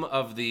some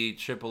of the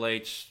Triple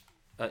H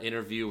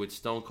interview with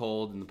Stone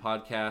Cold in the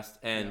podcast.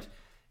 And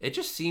it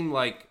just seemed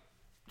like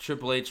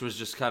Triple H was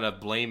just kind of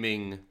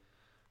blaming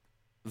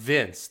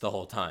Vince the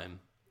whole time.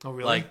 Oh,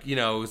 really? Like, it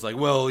was like,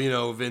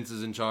 well, Vince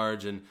is in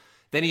charge. And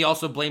then he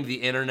also blamed the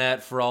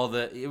internet for all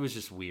the... It was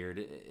just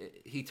weird.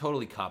 He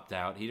totally copped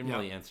out. He didn't Yeah.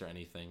 really answer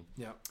anything.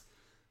 Yeah.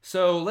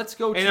 So let's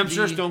go to And I'm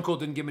sure Stone Cold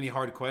didn't give him any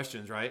hard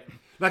questions, right?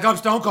 Like, I'm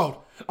Stone Cold.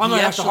 I'm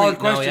going to ask the hard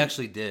questions. No, he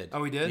actually did.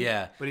 Oh, he did?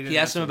 Yeah. But he he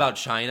didn't asked him answer about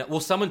China. Well,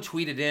 someone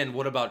tweeted in,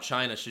 what about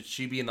China? Should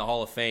she be in the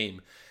Hall of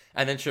Fame?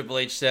 And then Triple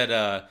H said,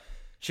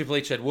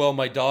 well,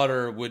 my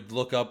daughter would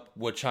look up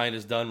what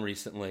China's done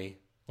recently.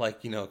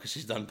 Like, because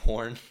she's done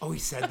porn. Oh, he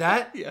said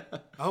that? Yeah.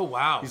 Oh,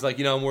 wow. He's like,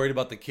 I'm worried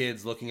about the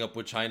kids looking up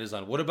what China's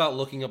on. What about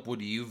looking up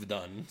what you've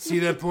done? See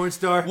that porn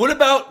star? What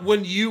about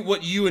what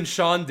you and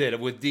Sean did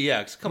with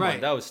DX? Come Right.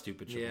 on, that was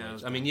stupid. Yeah,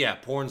 I mean,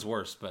 porn's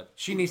worse, but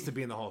She needs to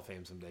be in the Hall of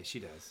Fame someday. She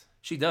does.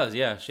 she does.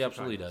 Yeah, she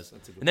absolutely probably does. does.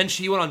 That's a good And then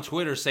she went on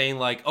Twitter saying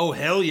like, "Oh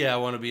hell yeah, I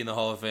want to be in the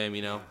Hall of Fame."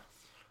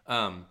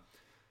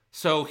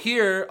 So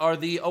here are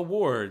the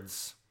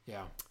awards.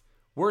 Yeah.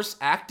 Worst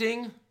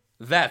acting.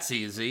 That's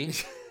easy.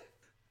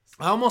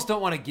 I almost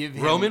don't want to give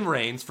him... Roman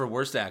Reigns for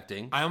worst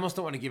acting. I almost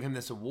don't want to give him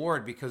this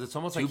award because it's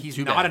almost like he's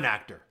too not bad. an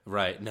actor.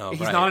 Right. No.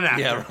 He's right. not an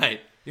actor. Yeah. Right.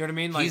 You know what I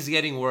mean? Like, He's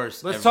getting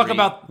worse. let's every talk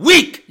about...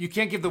 week. You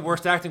can't give the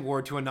worst acting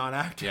award to a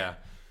non-actor. Yeah.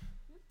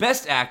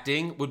 Best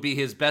acting would be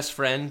his best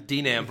friend,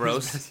 Dean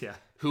Ambrose, Yeah.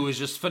 who was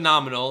just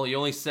phenomenal. He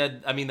only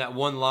said, that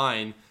one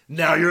line,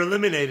 "Now you're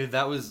eliminated."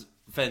 That was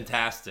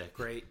fantastic.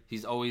 Great.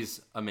 He's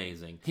always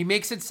amazing. He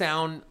makes it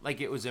sound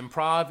like it was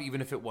improv,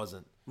 even if it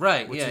wasn't.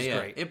 Right, Which yeah, is yeah.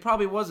 great. It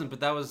probably wasn't,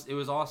 but it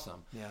was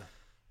awesome. Yeah.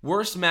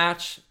 Worst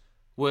match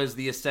was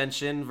the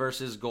Ascension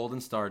versus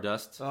Golden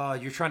Stardust.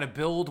 You're trying to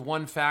build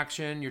one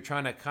faction. You're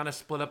trying to kind of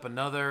split up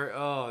another.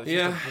 Oh, it's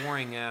just a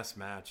boring-ass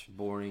match.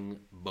 Boring.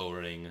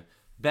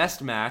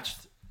 Best match.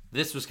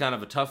 This was kind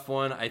of a tough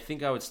one. I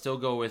think I would still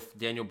go with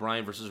Daniel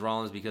Bryan versus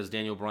Rollins because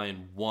Daniel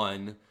Bryan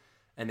won,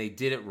 and they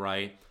did it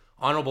right.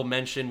 Honorable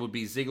mention would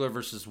be Ziggler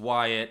versus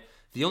Wyatt.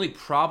 The only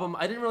problem,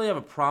 I didn't really have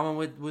a problem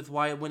with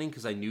Wyatt winning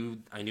because I knew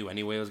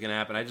anyway it was going to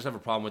happen. I just have a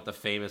problem with the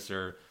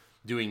Famouser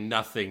doing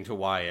nothing to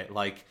Wyatt.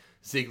 Like,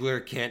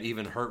 Ziggler can't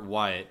even hurt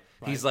Wyatt.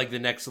 Right. He's like the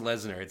next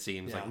Lesnar, it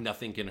seems. Yeah. Like,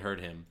 nothing can hurt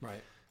him.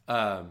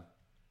 Right.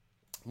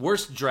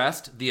 Worst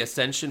dressed, the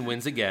Ascension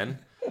wins again.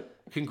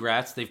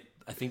 Congrats.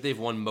 I think they've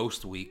won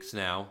most weeks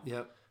now.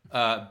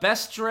 Yep.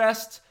 Best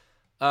dressed,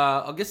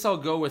 I guess I'll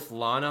go with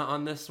Lana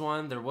on this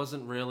one. There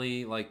wasn't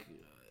really, like,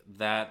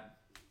 that...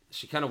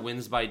 She kind of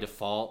wins by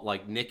default.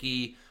 Like,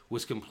 Nikki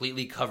was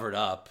completely covered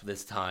up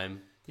this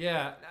time.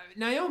 Yeah,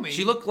 Naomi.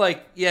 She looked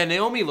like... Yeah,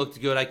 Naomi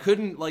looked good. I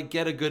couldn't, like,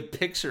 get a good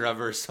picture of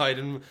her, so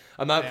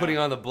I'm not putting it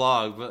on the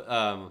blog,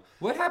 but...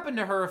 What happened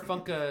to her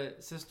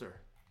Funka sister?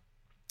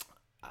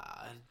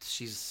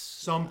 She's...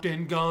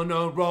 Something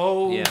gonna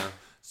roll. Yeah.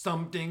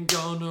 Something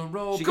gonna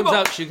roll. She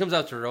comes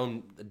out to her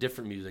own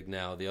different music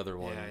now, the other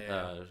one.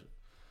 Yeah.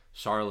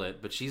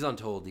 Charlotte, but she's on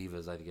Total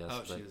Divas, I guess.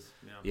 Oh, but, she is.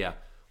 Yeah.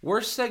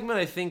 Worst segment,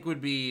 I think,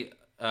 would be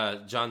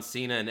John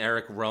Cena and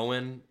Eric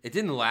Rowan. It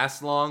didn't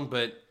last long,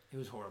 but it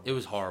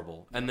was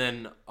horrible. Yeah. And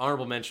then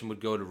honorable mention would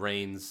go to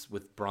Reigns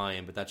with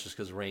Bryan, but that's just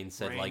because Reigns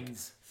said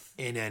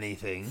in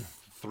anything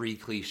 3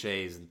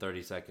 cliches in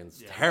 30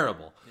 seconds. Yeah.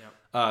 Terrible.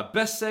 Yeah.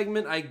 Best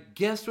segment, I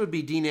guess, would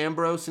be Dean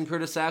Ambrose and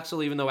Curtis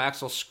Axel, even though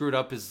Axel screwed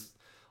up his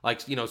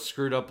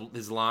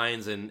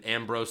lines, and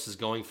Ambrose is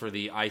going for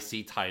the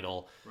IC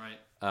title.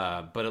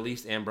 Right. But at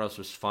least Ambrose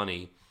was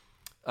funny.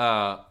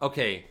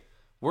 Okay.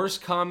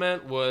 Worst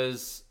comment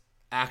was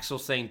Axel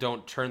saying,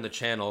 "Don't turn the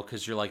channel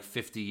because you're like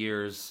 50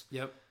 years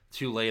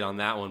too late on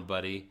that one,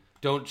 buddy.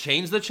 Don't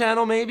change the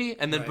channel, maybe."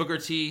 And then Booker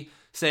T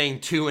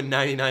saying 2 and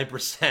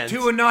 99%.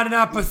 2 and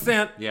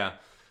 99%.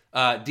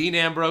 Yeah. Dean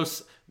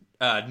Ambrose,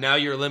 "Now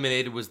you're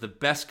eliminated," was the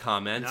best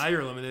comment. Now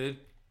you're eliminated.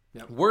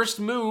 Yep. Worst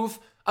move,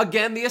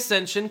 again, the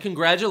Ascension.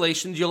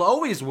 Congratulations. You'll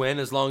always win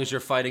as long as you're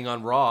fighting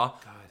on Raw.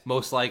 God.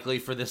 Most likely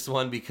for this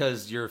one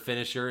because your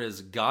finisher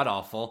is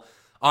god-awful.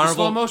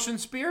 Slow motion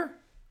spear?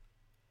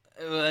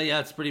 Yeah,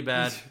 it's pretty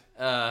bad.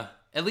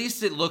 At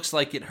least it looks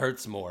like it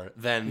hurts more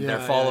than their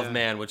Fall of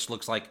Man, which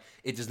looks like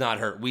it does not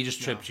hurt. We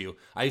just tripped you.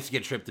 I used to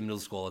get tripped in middle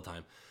school all the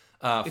time.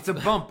 It's a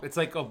bump. It's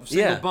like a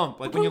single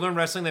bump. Like when you learn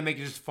wrestling, they make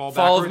you just fall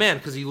backwards. Fall of Man,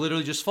 because he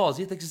literally just falls.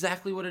 Yeah, that's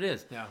exactly what it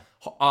is. Yeah.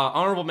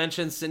 Honorable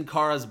mention, Sin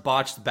Cara's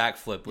botched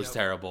backflip was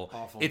terrible.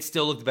 Awful. It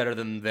still looked better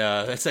than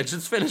the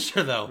Ascension's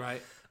finisher, though.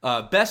 Right.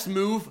 Best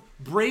move,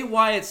 Bray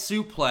Wyatt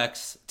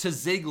suplex to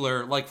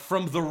Ziggler, like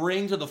from the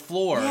ring to the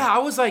floor. Yeah, I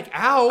was like,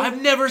 ow.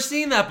 I've never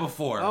seen that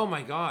before. Oh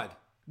my God.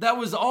 That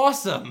was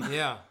awesome.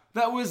 Yeah.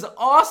 That was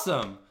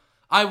awesome.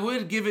 I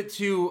would give it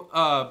to...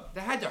 That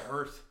had to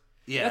hurt.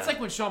 Yeah. That's like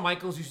when Shawn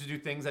Michaels used to do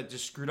things that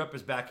just screwed up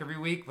his back every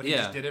week, but he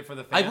just did it for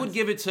the fans. I would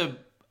give it to...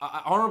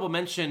 honorable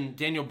mention,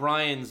 Daniel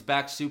Bryan's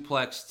back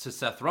suplex to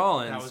Seth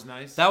Rollins. That was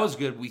nice. That was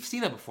good. We've seen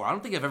that before. I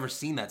don't think I've ever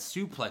seen that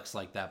suplex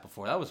like that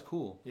before. That was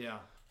cool. Yeah.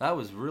 That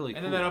was really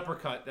cool. cool. And then that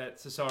uppercut that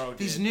Cesaro did.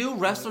 These new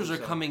wrestlers are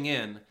coming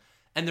in,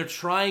 and they're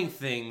trying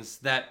things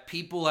that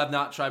people have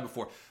not tried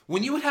before.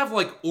 When you would have,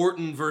 like,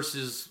 Orton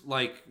versus,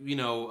 like,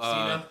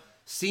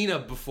 Cena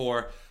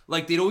before,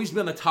 like, they'd always be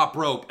on the top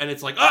rope, and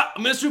it's like,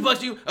 I'm going to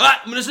suplex you,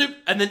 I'm going to soup,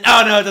 and then,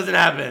 no, it doesn't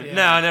happen. Yeah.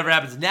 No, it never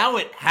happens. Now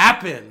it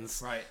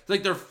happens. Right. It's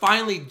like they're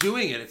finally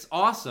doing it. It's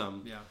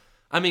awesome. Yeah.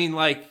 I mean,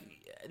 like,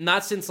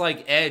 not since,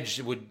 like, Edge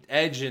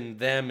and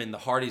them and the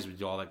Hardys would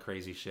do all that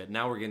crazy shit.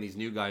 Now we're getting these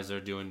new guys that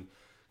are doing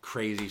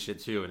crazy shit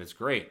too, and it's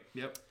great.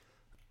 Yep.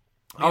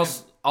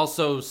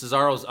 Also,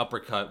 Cesaro's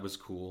uppercut was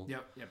cool.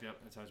 Yep.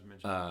 That's how I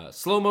mentioned.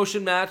 Slow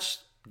motion match.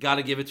 Got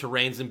to give it to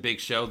Reigns and Big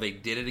Show. They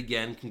did it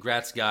again.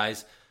 Congrats,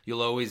 guys.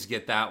 You'll always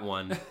get that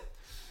one.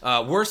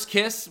 Worst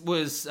kiss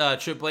was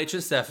Triple H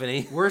and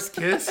Stephanie. Worst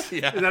kiss?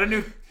 Yeah. Is that a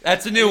new?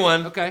 That's a new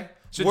one. Okay.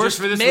 So Worst,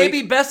 just for this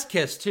maybe week? best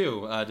kiss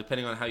too,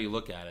 depending on how you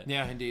look at it.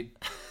 Yeah, indeed.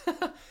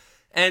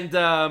 And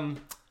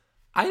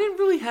I didn't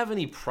really have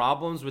any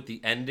problems with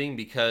the ending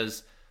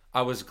because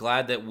I was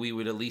glad that we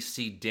would at least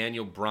see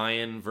Daniel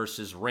Bryan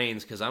versus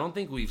Reigns because I don't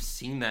think we've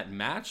seen that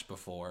match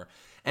before.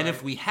 And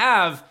if we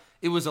have,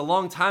 it was a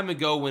long time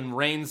ago when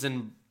Reigns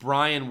and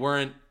Bryan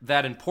weren't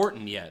that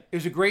important yet. It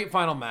was a great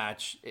final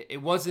match.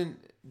 It wasn't.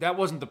 That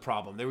wasn't the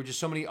problem. There were just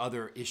so many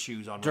other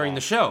issues on During Raw.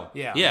 the show.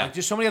 Yeah, Yeah. like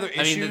just so many other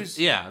I mean, issues.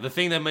 the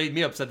thing that made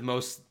me upset the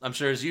most, I'm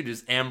sure as you do,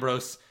 is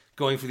Ambrose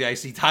going for the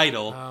IC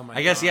title. Oh my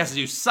I guess he God. has to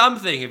do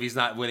something if he's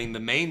not winning the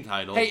main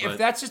title. Hey, but if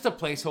that's just a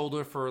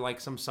placeholder for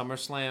like some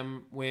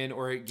SummerSlam win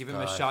or give him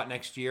a God. shot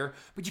next year,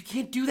 but you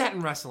can't do that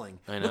in wrestling.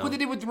 I know. Look what they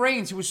did with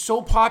Reigns, who was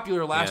so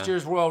popular last Yeah.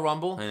 year's Royal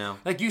Rumble. I know.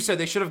 Like you said,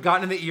 they should have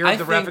gotten in the ear I of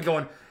the ref think- and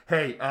going,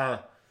 "Hey,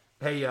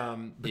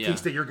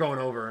 Batista, you're going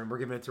over, and we're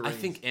giving it to I Reigns."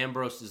 think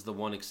Ambrose is the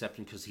one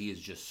exception because he is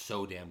just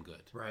so damn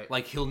good. Right.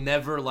 Like he'll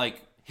never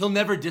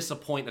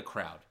disappoint a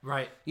crowd.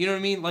 Right. You know what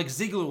I mean? Like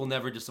Ziggler will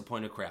never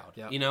disappoint a crowd.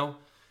 Yeah. You know.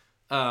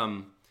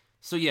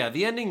 So yeah,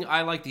 the ending.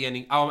 I like the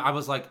ending. I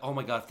was like, oh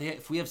my god,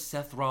 if we have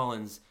Seth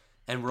Rollins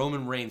and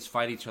Roman Reigns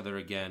fight each other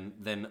again,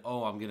 then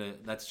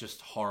that's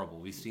just horrible.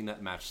 We've seen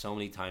that match so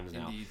many times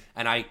now, Indeed.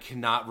 and I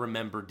cannot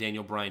remember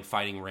Daniel Bryan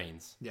fighting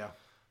Reigns. Yeah.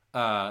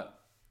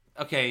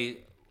 Okay,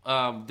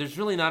 there's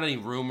really not any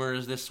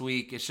rumors this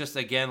week. It's just,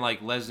 again,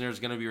 like Lesnar's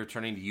going to be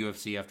returning to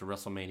UFC after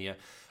WrestleMania.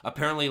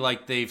 Apparently,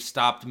 like, they've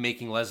stopped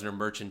making Lesnar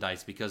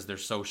merchandise because they're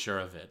so sure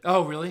of it.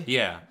 Oh, really?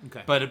 Yeah.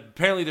 Okay. But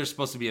apparently there's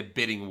supposed to be a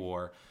bidding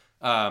war,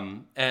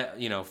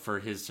 for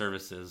his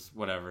services,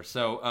 whatever.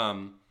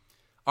 So,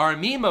 our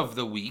meme of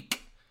the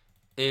week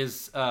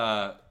is,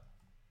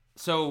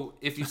 so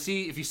if you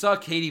saw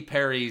Katy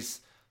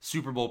Perry's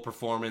Super Bowl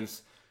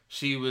performance,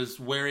 she was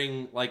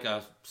wearing like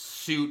a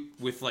suit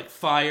with like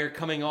fire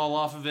coming all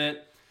off of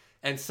it.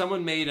 And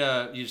someone made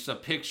just a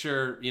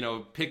picture,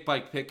 pick by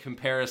pick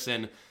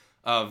comparison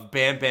of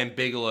Bam Bam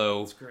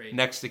Bigelow great.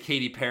 next to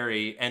Katy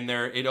Perry. And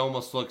it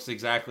almost looks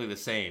exactly the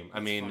same.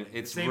 I mean, funny.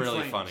 it's Same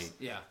really flames. funny.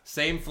 Yeah.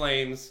 Same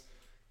flames.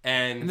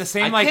 And the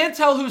same, I like- can't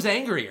tell who's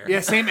angrier.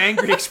 Yeah, same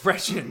angry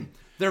expression.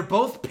 They're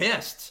both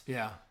pissed.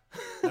 Yeah.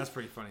 That's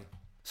pretty funny.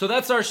 So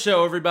that's our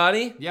show,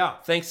 everybody. Yeah.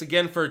 Thanks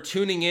again for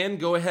tuning in.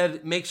 Go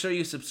ahead, make sure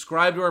you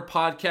subscribe to our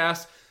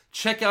podcast.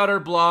 Check out our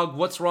blog,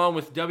 What's Wrong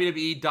with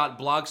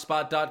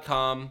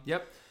WWE.blogspot.com.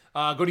 Yep.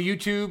 Go to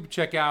YouTube.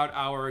 Check out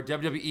our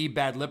WWE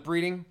Bad Lip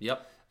Reading.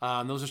 Yep.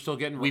 Those are still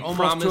getting We almost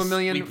promise, to 1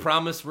 million. We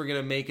promise we're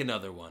going to make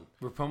another one.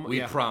 We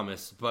yeah.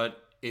 promise,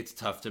 but it's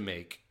tough to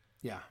make.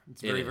 Yeah,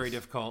 it's very, It very is.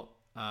 difficult.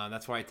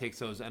 That's why it takes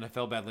those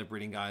NFL Bad Lip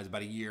Reading guys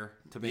about a year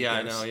to make Yeah,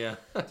 I theirs. know, yeah.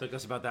 Took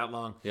us about that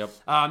long. Yep.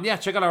 Yeah,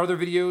 check out our other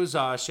videos.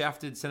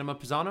 Shafted Cinema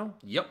Pisano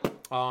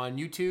Yep. on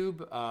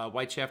YouTube.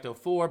 White Shaft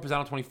 04,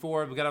 Pisano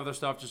 24. We got other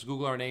stuff. Just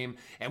Google our name.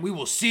 And we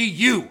will see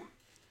you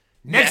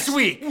next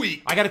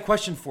week. I got a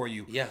question for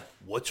you. Yeah.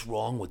 What's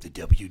wrong with the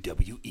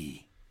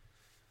WWE?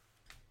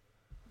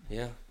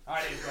 Yeah. All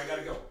right, Andrew, I got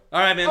to go. All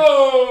right, man.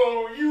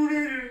 Oh, you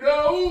need to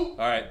know? All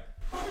right.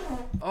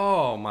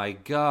 Oh, my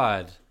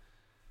God.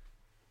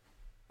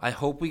 I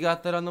hope we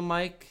got that on the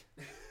mic,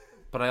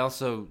 but I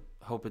also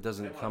hope it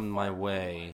doesn't come my way.